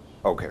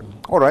 Okay.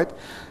 All right.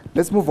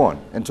 Let's move on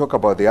and talk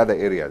about the other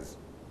areas.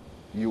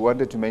 You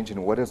wanted to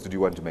mention, what else did you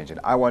want to mention?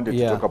 I wanted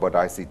to talk about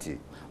ICT.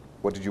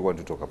 What did you want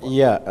to talk about?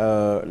 Yeah,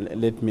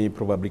 let me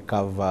probably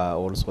cover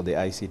also the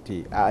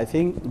ICT. I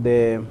think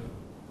the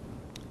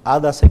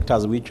other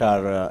sectors which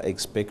are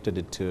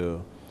expected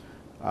to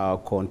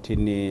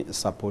continue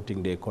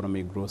supporting the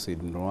economic growth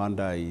in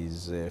Rwanda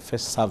is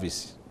first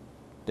service,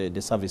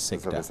 the service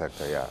sector. The service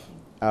sector,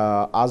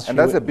 and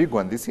that's a big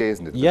one this year,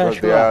 isn't it? Yeah,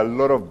 because there are a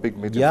lot of big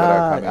meetings that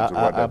are coming to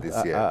Rwanda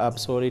this year.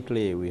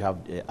 Absolutely. We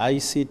have the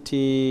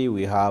ICT,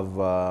 we have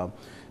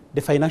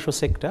the financial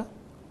sector.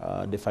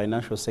 The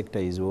financial sector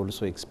is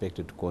also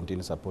expected to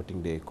continue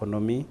supporting the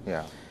economy.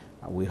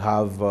 We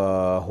have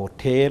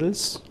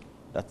hotels.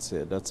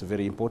 That's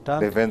very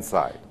important. The event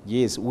side.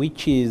 Yes,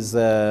 which is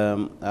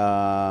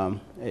one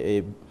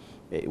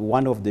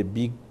of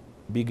the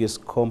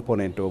biggest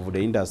component of the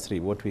industry,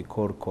 what we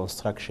call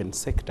construction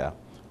sector.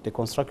 The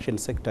construction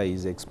sector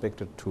is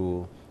expected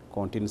to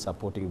continue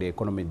supporting the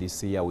economy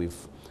this year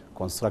with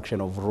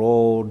construction of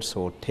roads,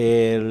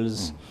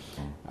 hotels,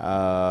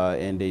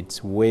 and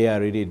it's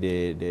where really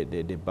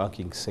the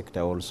banking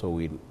sector also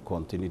will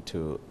continue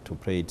to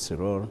play its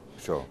role.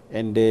 Sure.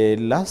 And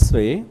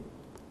lastly,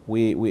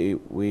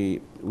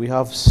 we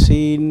have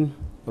seen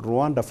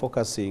Rwanda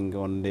focusing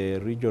on the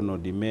regional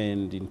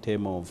demand in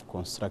terms of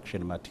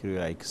construction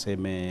material like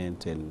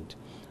cement and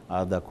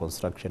other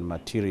construction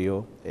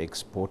material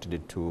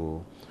exported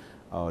to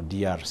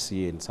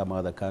DRC and some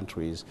other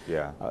countries.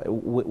 Yeah.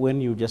 When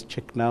you just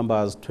check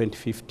numbers,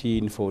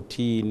 2015,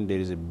 14, there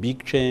is a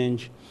big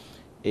change.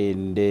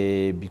 And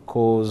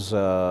because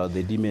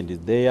the demand is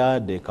there,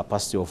 the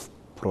capacity of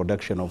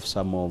production of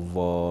some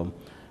of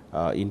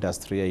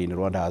industry in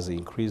Rwanda has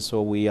increased.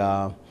 So we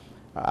are,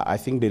 I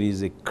think there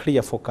is a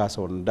clear focus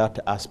on that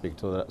aspect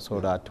so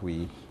that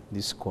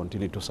this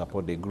continue to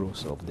support the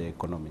growth of the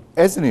economy.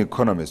 As an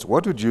economist,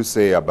 what would you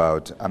say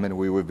about, I mean,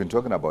 we've been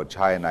talking about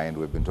China and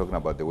we've been talking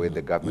about the way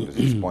the government has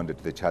responded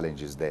to the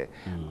challenges there.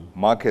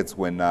 Markets,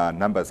 when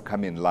numbers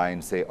come in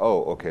line, say,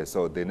 oh, okay,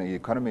 so the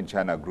economy in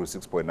China grew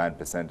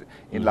 6.9%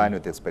 in line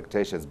with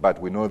expectations,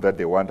 but we know that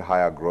they want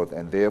higher growth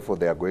and therefore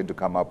they are going to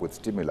come up with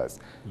stimulus.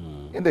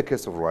 In the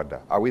case of Rwanda,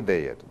 are we there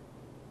yet?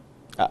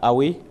 Are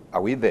we?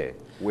 Are we there?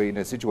 We're in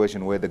a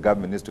situation where the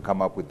government needs to come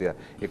up with their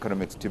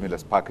equic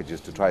stimulus packages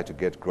to try to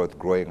get growth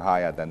growing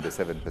higher than the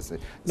 7%.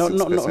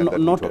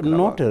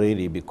 Not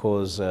really,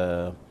 because we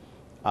are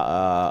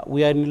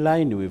in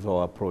line with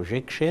our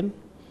projection,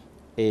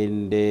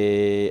 and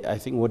I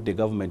think what the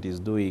government is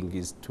doing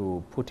is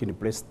to put in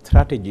place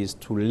strategies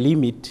to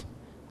limit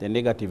the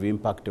negative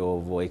impact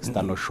of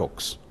external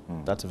shocks.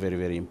 That's very,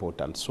 very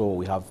important. So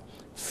we have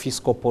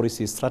fiscal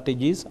policy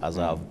strategies, as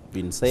I've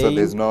been saying. So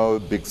there's no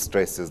big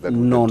stresses that we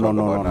can talk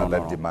about now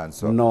that demand.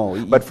 So. No.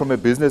 But from a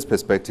business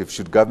perspective,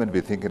 should government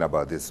be thinking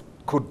about this?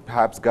 Could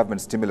perhaps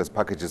government stimulus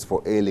packages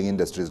for ailing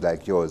industries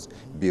like yours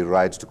be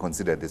right to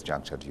consider at this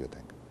juncture, do you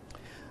think?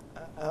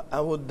 I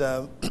would,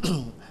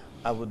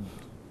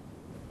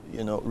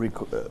 you know,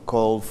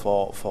 call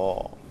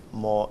for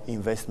more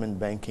investment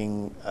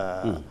banking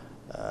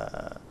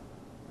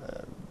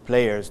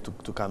players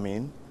to come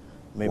in.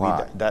 Maybe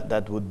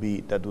that would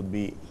be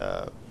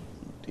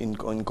in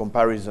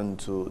comparison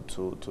to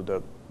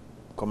the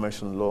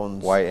commercial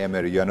loans. Why,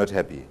 Emery? You are not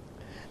happy?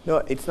 No,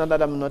 it's not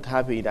that I'm not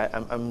happy.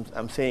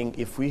 I'm saying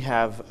if we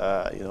have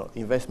you know,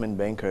 investment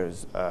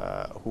bankers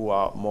who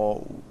are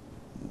more,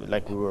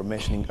 like we were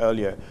mentioning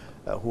earlier,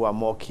 who are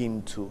more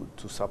keen to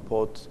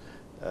support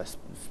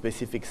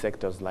specific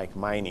sectors like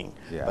mining,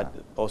 but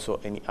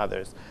also any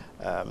others,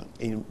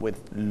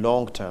 with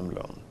long-term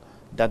loan.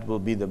 That will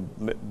be the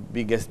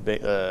biggest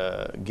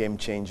game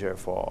changer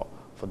for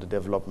the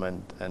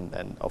development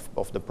and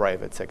of the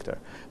private sector,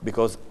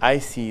 because I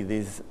see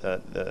this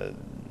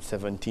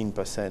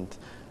 17%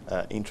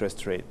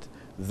 interest rate,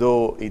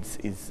 though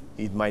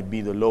it might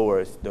be the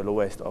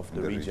lowest of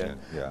the region,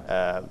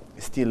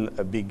 still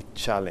a big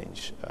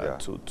challenge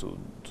to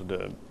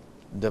the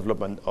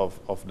development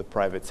of the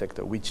private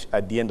sector, which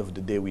at the end of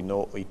the day, we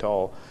know it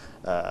all,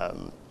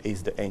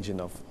 is the engine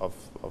of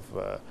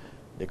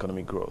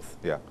economic growth.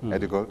 Yeah,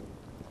 Edigold,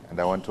 and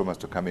I want Thomas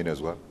to come in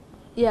as well.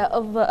 Yeah,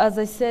 as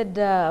I said,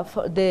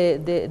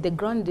 the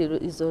ground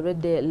is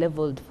already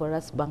leveled for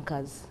us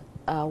bankers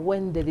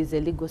when there is a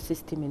legal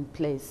system in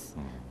place,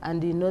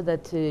 and you know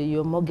that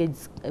your mortgage,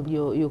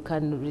 you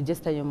can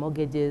register your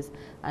mortgages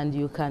and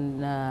you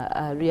can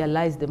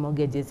realize the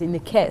mortgages. In the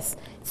case,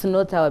 it's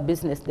not our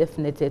business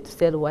definitely to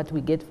sell what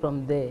we get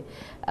from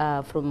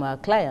our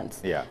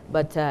clients. Yeah.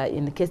 But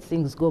in case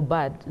things go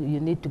bad, you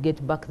need to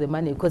get back the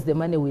money, because the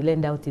money we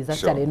lend out is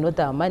actually not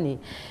our money.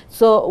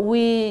 So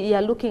we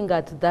are looking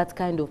at that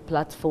kind of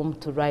platform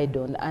to ride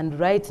on. And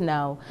right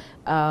now,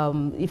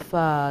 if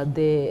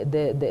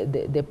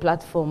the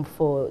platform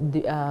for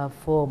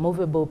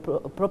movable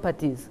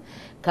properties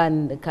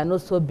can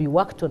also be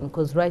worked on,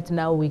 because right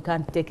now we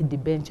can't take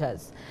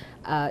debentures.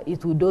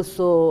 It would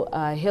also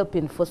help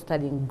in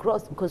fostering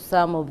growth, because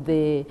some of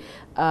the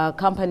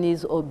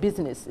companies or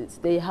businesses,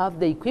 they have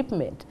the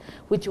equipment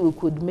which we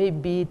could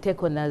maybe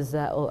take on as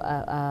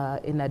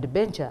in a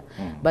debenture,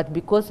 but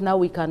because now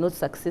we cannot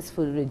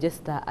successfully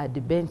register a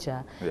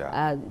debenture,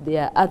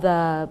 there are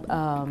other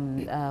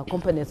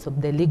components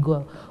of the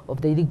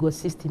legal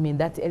system in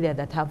that area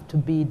that have to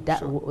be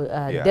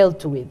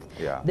dealt with.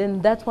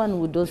 Then that one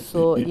would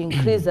also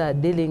increase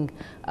dealing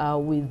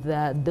with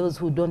those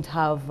who don't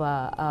have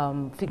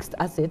fixed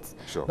assets,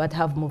 but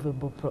have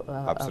movable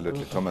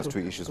absolutely. Thomas, two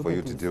issues for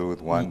you to deal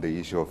with. One, the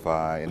issue of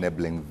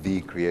enabling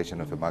the creation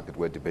of a market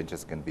where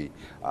debentures can be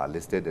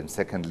listed, and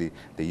secondly,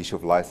 the issue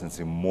of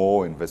licensing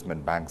more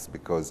investment banks,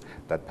 because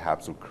that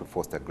perhaps will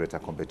foster greater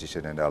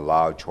competition and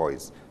allow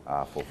choice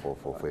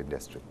for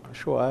industry.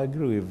 Sure, I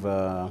agree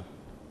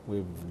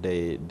with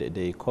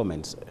the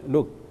comments.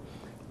 Look,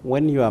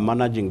 when you are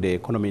managing the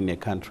economy in a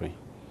country,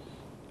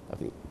 I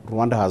think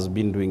Rwanda has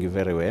been doing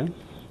very well.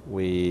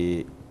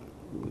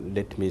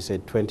 Let me say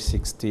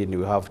 2016,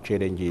 we have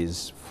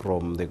challenges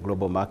from the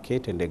global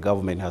market, and the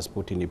government has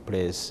put in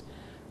place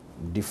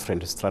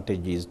different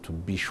strategies to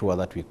be sure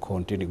that we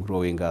continue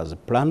growing as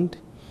planned.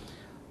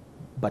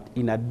 But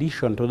in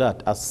addition to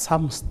that, as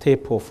some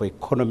step of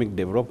economic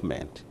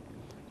development,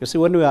 you see,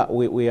 when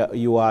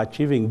you are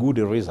achieving good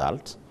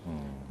results,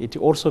 it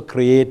also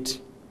creates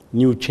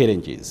new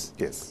challenges.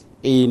 Yes.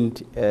 And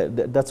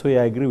that's why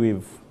I agree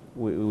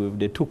with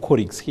the two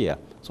colleagues here.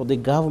 So the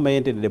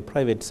government and the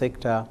private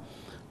sector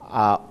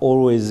are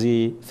always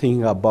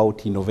thinking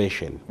about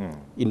innovation.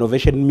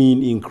 Innovation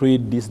means increase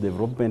this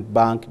development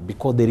bank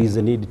because there is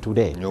a need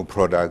today. New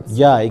products.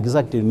 Yeah,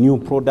 exactly. New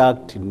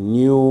product,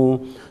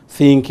 new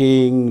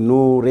thinking,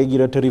 new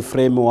regulatory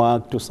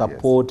framework to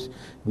support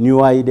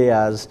new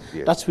ideas.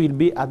 Yes. That will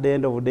be at the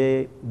end of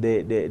the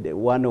day the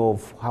one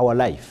of our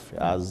life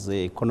as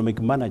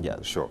economic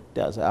managers. Sure.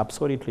 That's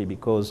absolutely,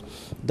 because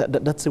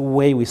that's the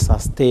way we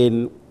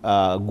sustain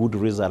good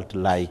result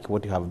like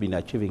what you have been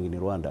achieving in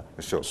Rwanda.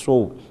 Sure.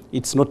 So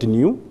it's not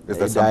new. Is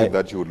that something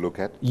that you would look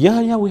at?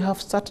 Yeah, we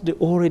have started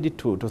already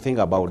to think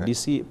about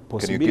these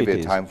possibilities. Can you give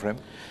a time frame?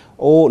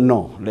 Oh,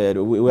 no.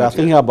 We are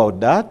thinking about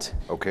that.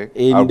 Okay.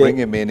 And I'll bring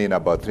him in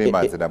about 3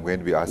 months, and I'm going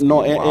to be asking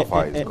him how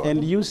far he's gone.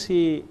 And you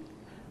see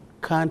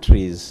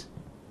countries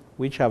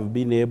which have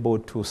been able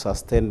to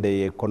sustain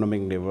the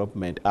economic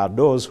development are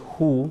those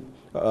who,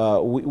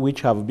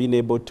 which have been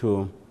able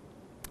to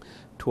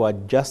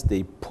adjust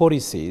the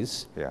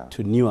policies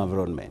to new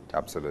environment.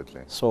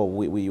 Absolutely.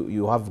 So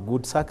you have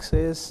good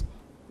success,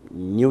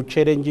 new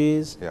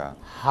challenges, Yeah.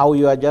 how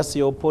you adjust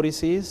your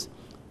policies,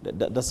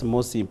 that's the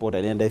most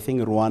important. And I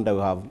think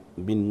Rwanda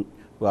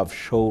we have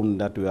shown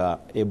that we are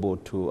able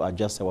to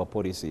adjust our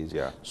policies.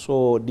 Yeah.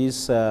 So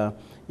this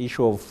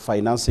issue of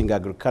financing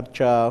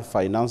agriculture,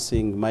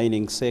 financing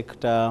mining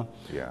sector,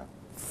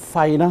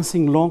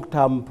 financing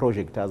long-term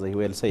project, as I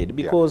well said,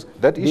 because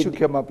that issue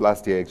came up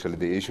last year, actually,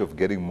 the issue of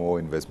getting more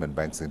investment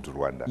banks into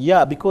Rwanda.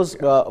 Yeah, because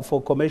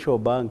for commercial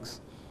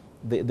banks,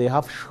 they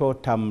have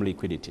short-term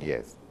liquidity.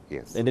 Yes,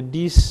 yes. And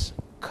this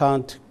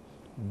can't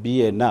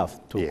be enough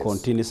to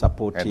continue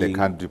supporting. And they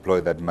can't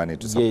deploy that money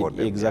to support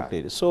them.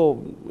 Exactly.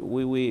 So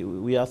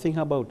we are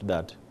thinking about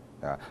that.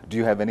 Do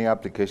you have any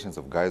applications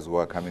of guys who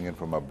are coming in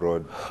from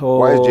abroad?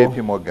 Why is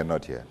JP Morgan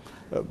not here?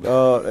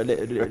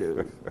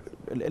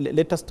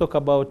 Let us talk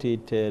about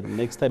it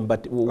next time.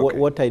 But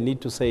what I need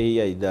to say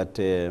here is that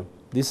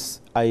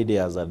these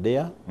ideas are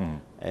there,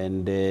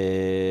 and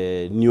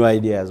new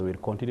ideas will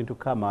continue to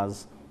come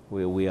as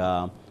we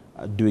are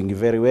doing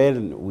very well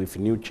with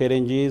new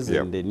challenges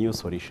and the new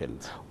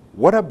solutions.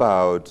 What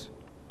about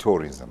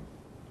tourism?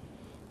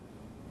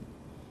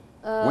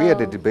 We had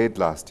a debate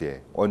last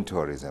year on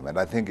tourism, and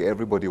I think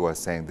everybody was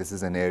saying this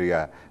is an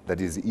area that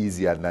is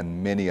easier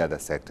than many other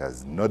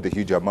sectors. Not the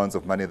huge amounts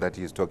of money that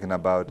he's talking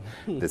about.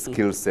 The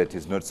skill set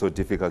is not so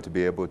difficult to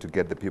be able to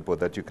get the people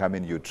that you come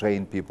in, you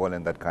train people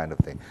and that kind of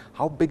thing.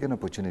 How big an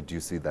opportunity do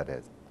you see that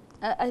as?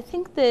 I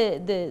think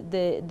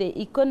the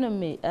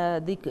economy,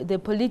 the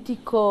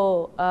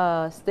political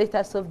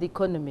status of the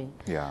economy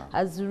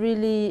has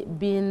really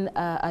been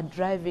a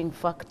driving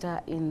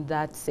factor in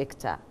that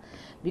sector.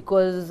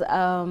 Because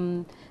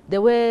the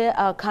way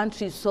our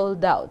country is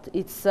sold out,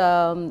 it's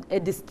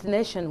a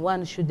destination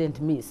one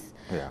shouldn't miss.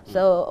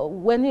 So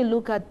when you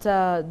look at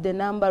the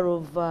number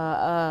of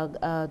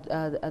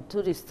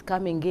tourists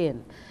coming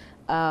in,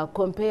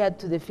 compared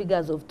to the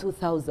figures of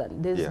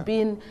 2000, there's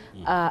been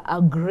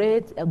a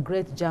great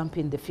jump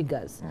in the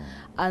figures.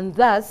 And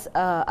thus,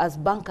 as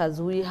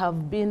bankers, we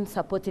have been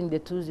supporting the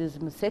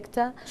tourism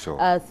sector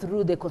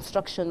through the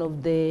construction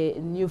of the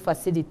new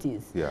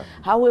facilities.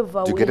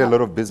 However, do you get a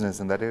lot of business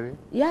in that area?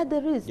 Yeah,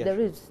 there is.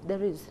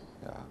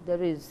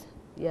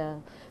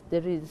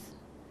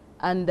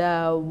 And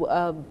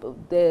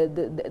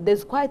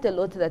there's quite a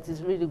lot that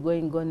is really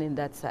going on in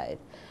that side.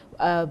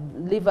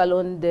 Leave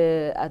alone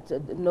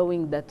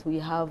knowing that we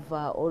have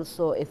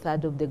also a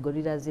third of the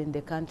gorillas in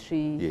the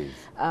country.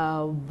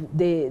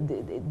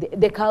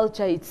 The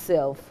culture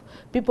itself,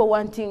 people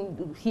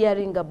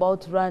hearing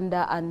about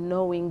Rwanda and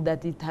knowing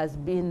that it has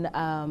been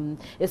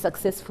a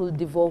successful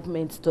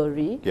development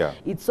story.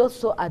 It's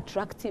also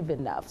attractive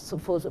enough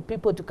for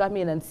people to come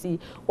in and see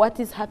what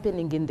is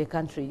happening in the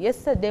country.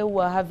 Yesterday we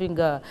were having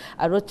a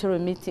Rotary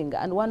meeting,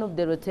 and one of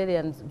the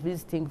Rotarians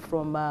visiting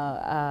from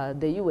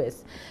the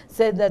US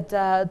said that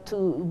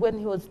when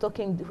she was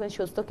talking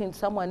to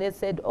someone else,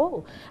 said,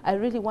 "Oh, I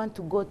really want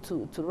to go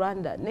to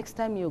Rwanda. Next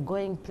time you're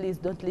going, please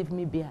don't leave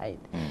me behind."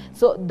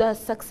 So the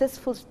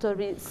successful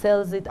story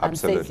sells it and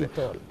says it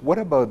all. What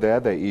about the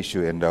other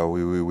issue, and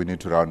we need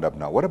to round up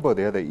now. What about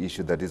the other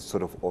issue that is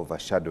sort of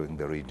overshadowing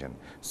the region?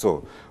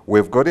 So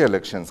we've got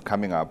elections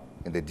coming up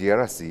in the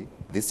DRC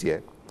this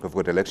year. We've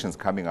got elections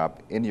coming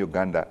up in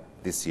Uganda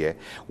this year.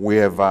 We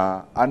have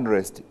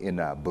unrest in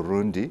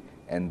Burundi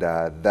and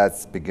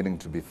that's beginning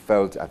to be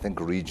felt, I think,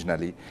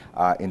 regionally.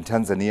 In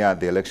Tanzania,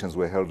 the elections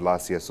were held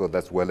last year, so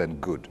that's well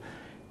and good.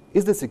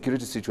 Is the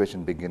security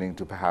situation beginning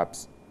to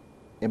perhaps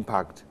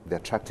impact the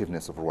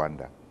attractiveness of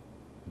Rwanda,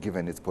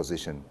 given its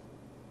position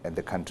and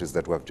the countries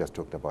that we have just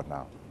talked about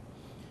now?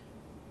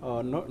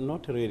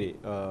 Not really.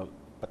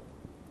 But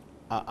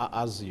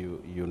as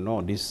you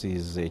know, this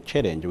is a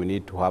challenge. We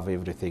need to have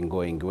everything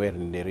going well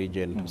in the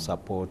region to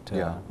support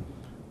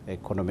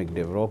economic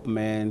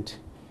development.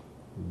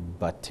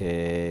 But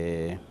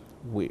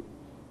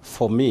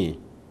for me,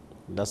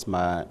 that's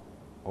my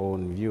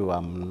own view.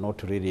 I'm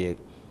not really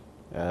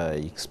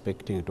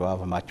expecting to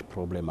have much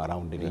problem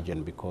around the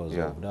region because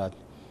of that.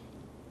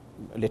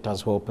 Let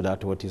us hope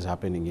that what is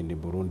happening in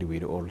Burundi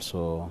will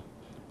also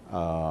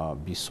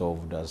be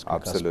solved as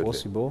quick as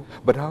possible.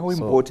 But how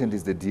important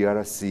is the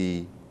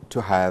DRC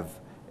to have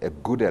a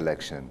good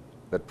election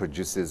that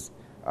produces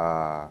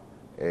a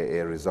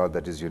result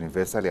that is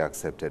universally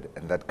accepted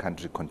and that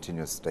country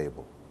continues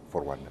stable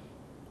for Rwanda?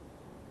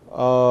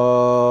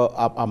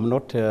 I'm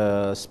not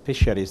a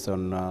specialist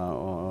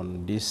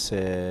on these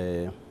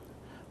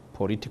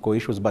political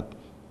issues, but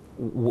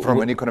from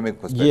an economic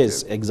perspective,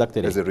 yes,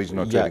 exactly. As a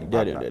regional trading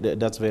partner.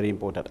 That's very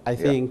important. I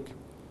think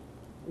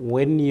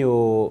when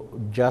you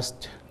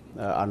just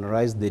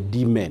analyze the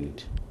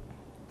demand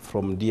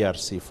from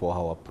DRC for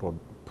our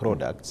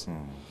products,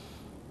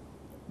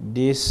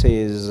 this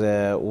is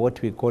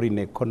what we call in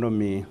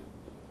economy,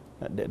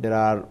 there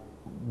are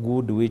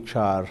goods which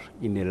are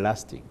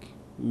inelastic.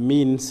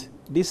 Means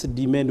this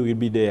demand will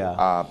be there.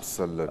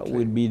 Absolutely.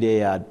 Will be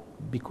there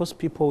because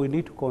people will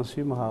need to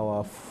consume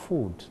our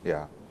food.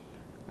 Yeah.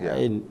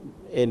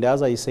 And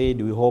as I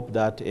said, we hope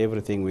that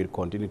everything will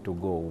continue to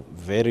go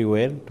very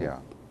well, to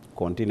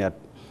continue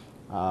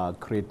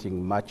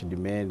creating much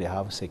demand,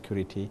 have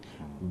security.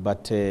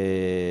 But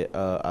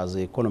as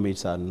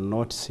economists are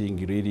not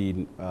seeing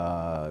really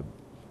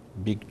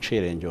big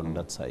challenge on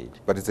that side.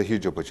 But it's a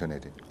huge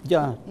opportunity.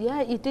 Yeah,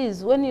 it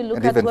is. When you look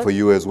and at even for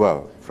you as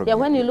well.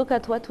 When you look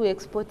at what we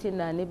export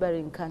in our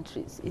neighboring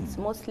countries, it's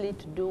mostly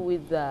to do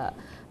with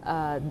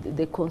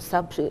the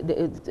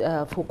consumption,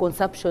 for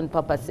consumption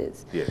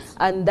purposes. Yes.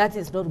 And that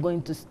is not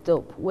going to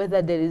stop,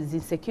 whether there is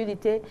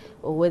insecurity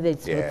or whether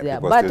it's not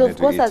there. But of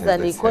course, as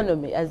an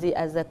economy,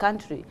 as a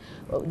country,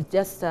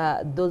 just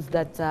those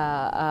that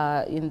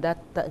are in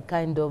that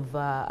kind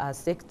of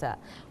sector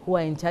who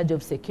are in charge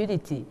of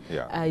security,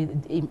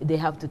 they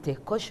have to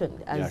take caution.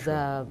 As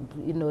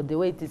you know, the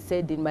way it is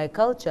said in my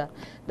culture,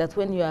 that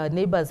when your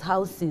neighbor's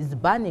house is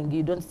burning,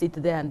 you don't sit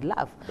there and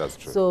laugh. That's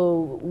true.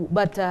 So,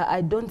 but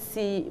I don't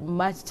see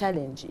much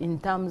challenge in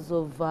terms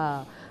of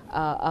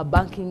our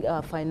banking,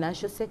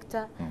 financial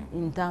sector,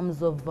 in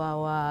terms of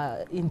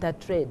our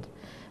intertrade,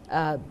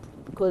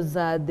 because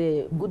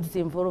the goods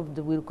involved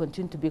will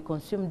continue to be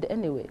consumed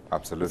anyway.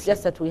 Absolutely. It's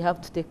just that we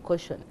have to take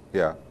caution.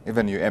 Yeah,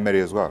 even you,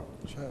 Emery, as well.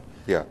 Sure.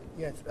 Yeah.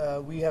 Yes,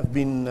 we have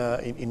been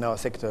in our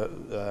sector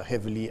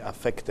heavily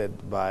affected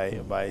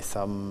by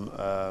some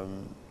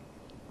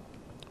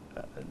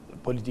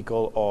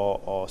political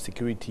or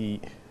security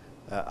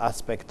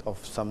aspect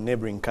of some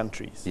neighboring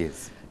countries.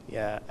 Yes.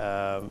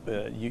 Yeah,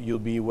 you'll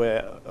be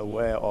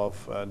aware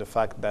of the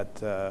fact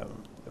that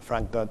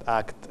Frank Dodd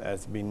Act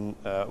has been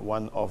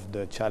one of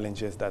the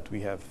challenges that we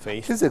have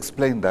faced. Please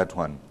explain that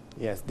one.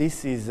 Yes,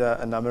 this is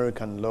an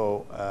American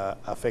law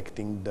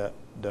affecting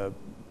the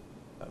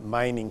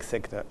mining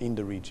sector in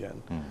the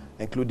region,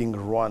 including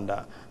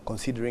Rwanda,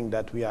 considering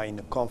that we are in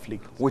a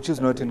conflict. Which is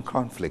not in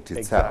conflict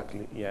itself.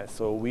 Exactly, yeah.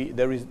 So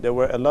there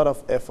were a lot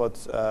of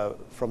efforts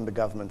from the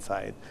government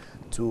side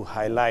to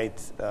highlight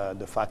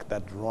the fact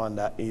that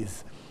Rwanda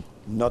is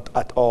not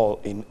at all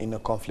in a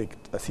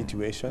conflict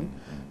situation.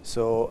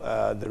 So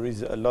there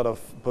is a lot of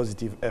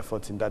positive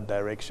efforts in that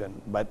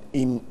direction. But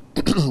in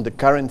the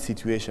current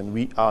situation,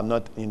 we are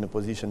not in a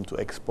position to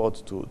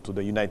export to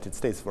the United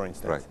States, for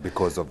instance. Right,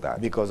 because of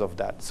that. Because of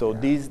that. So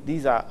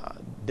these are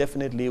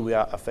definitely, we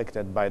are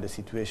affected by the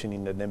situation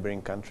in the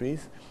neighboring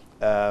countries.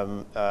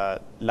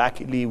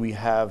 Luckily, we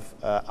have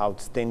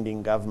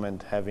outstanding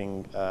government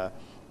having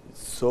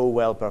so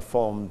well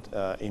performed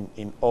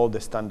in all the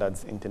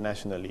standards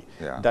internationally.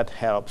 That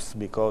helps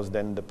because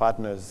then the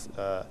partners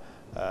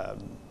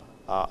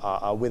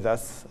are with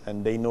us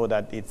and they know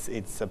that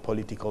it's a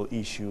political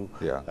issue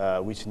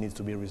which needs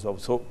to be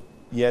resolved. So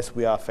yes,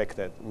 we are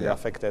affected. We are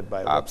affected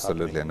by what's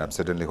Absolutely, happening. and I'm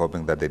certainly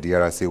hoping that the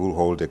DRC will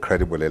hold a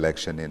credible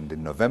election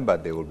in November.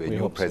 There will be a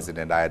new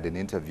president. I had an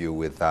interview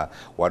with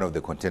one of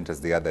the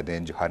contenders the other day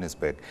in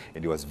Johannesburg,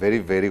 and he was very,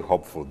 very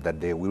hopeful that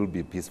there will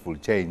be peaceful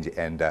change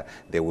and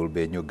there will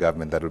be a new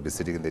government that will be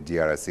sitting in the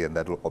DRC, and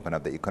that will open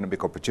up the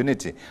economic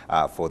opportunity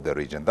for the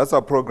region. That's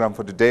our program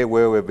for today,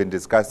 where we've been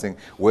discussing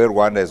where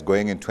Rwanda is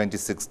going in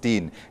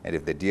 2016, and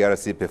if the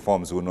DRC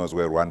performs, who knows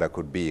where Rwanda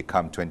could be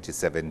come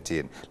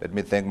 2017. Let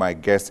me thank my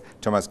guests,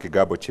 Thomas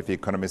Kigabo, Chief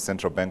Economist,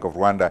 Central Bank of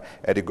Rwanda,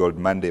 Edigold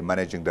Monday,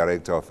 Managing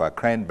Director of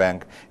Crane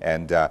Bank,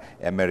 and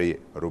Emery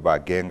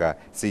Rubagenga,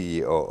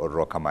 CEO of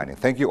Roka Mining.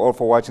 Thank you all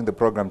for watching the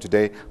program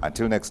today.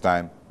 Until next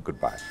time,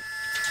 goodbye.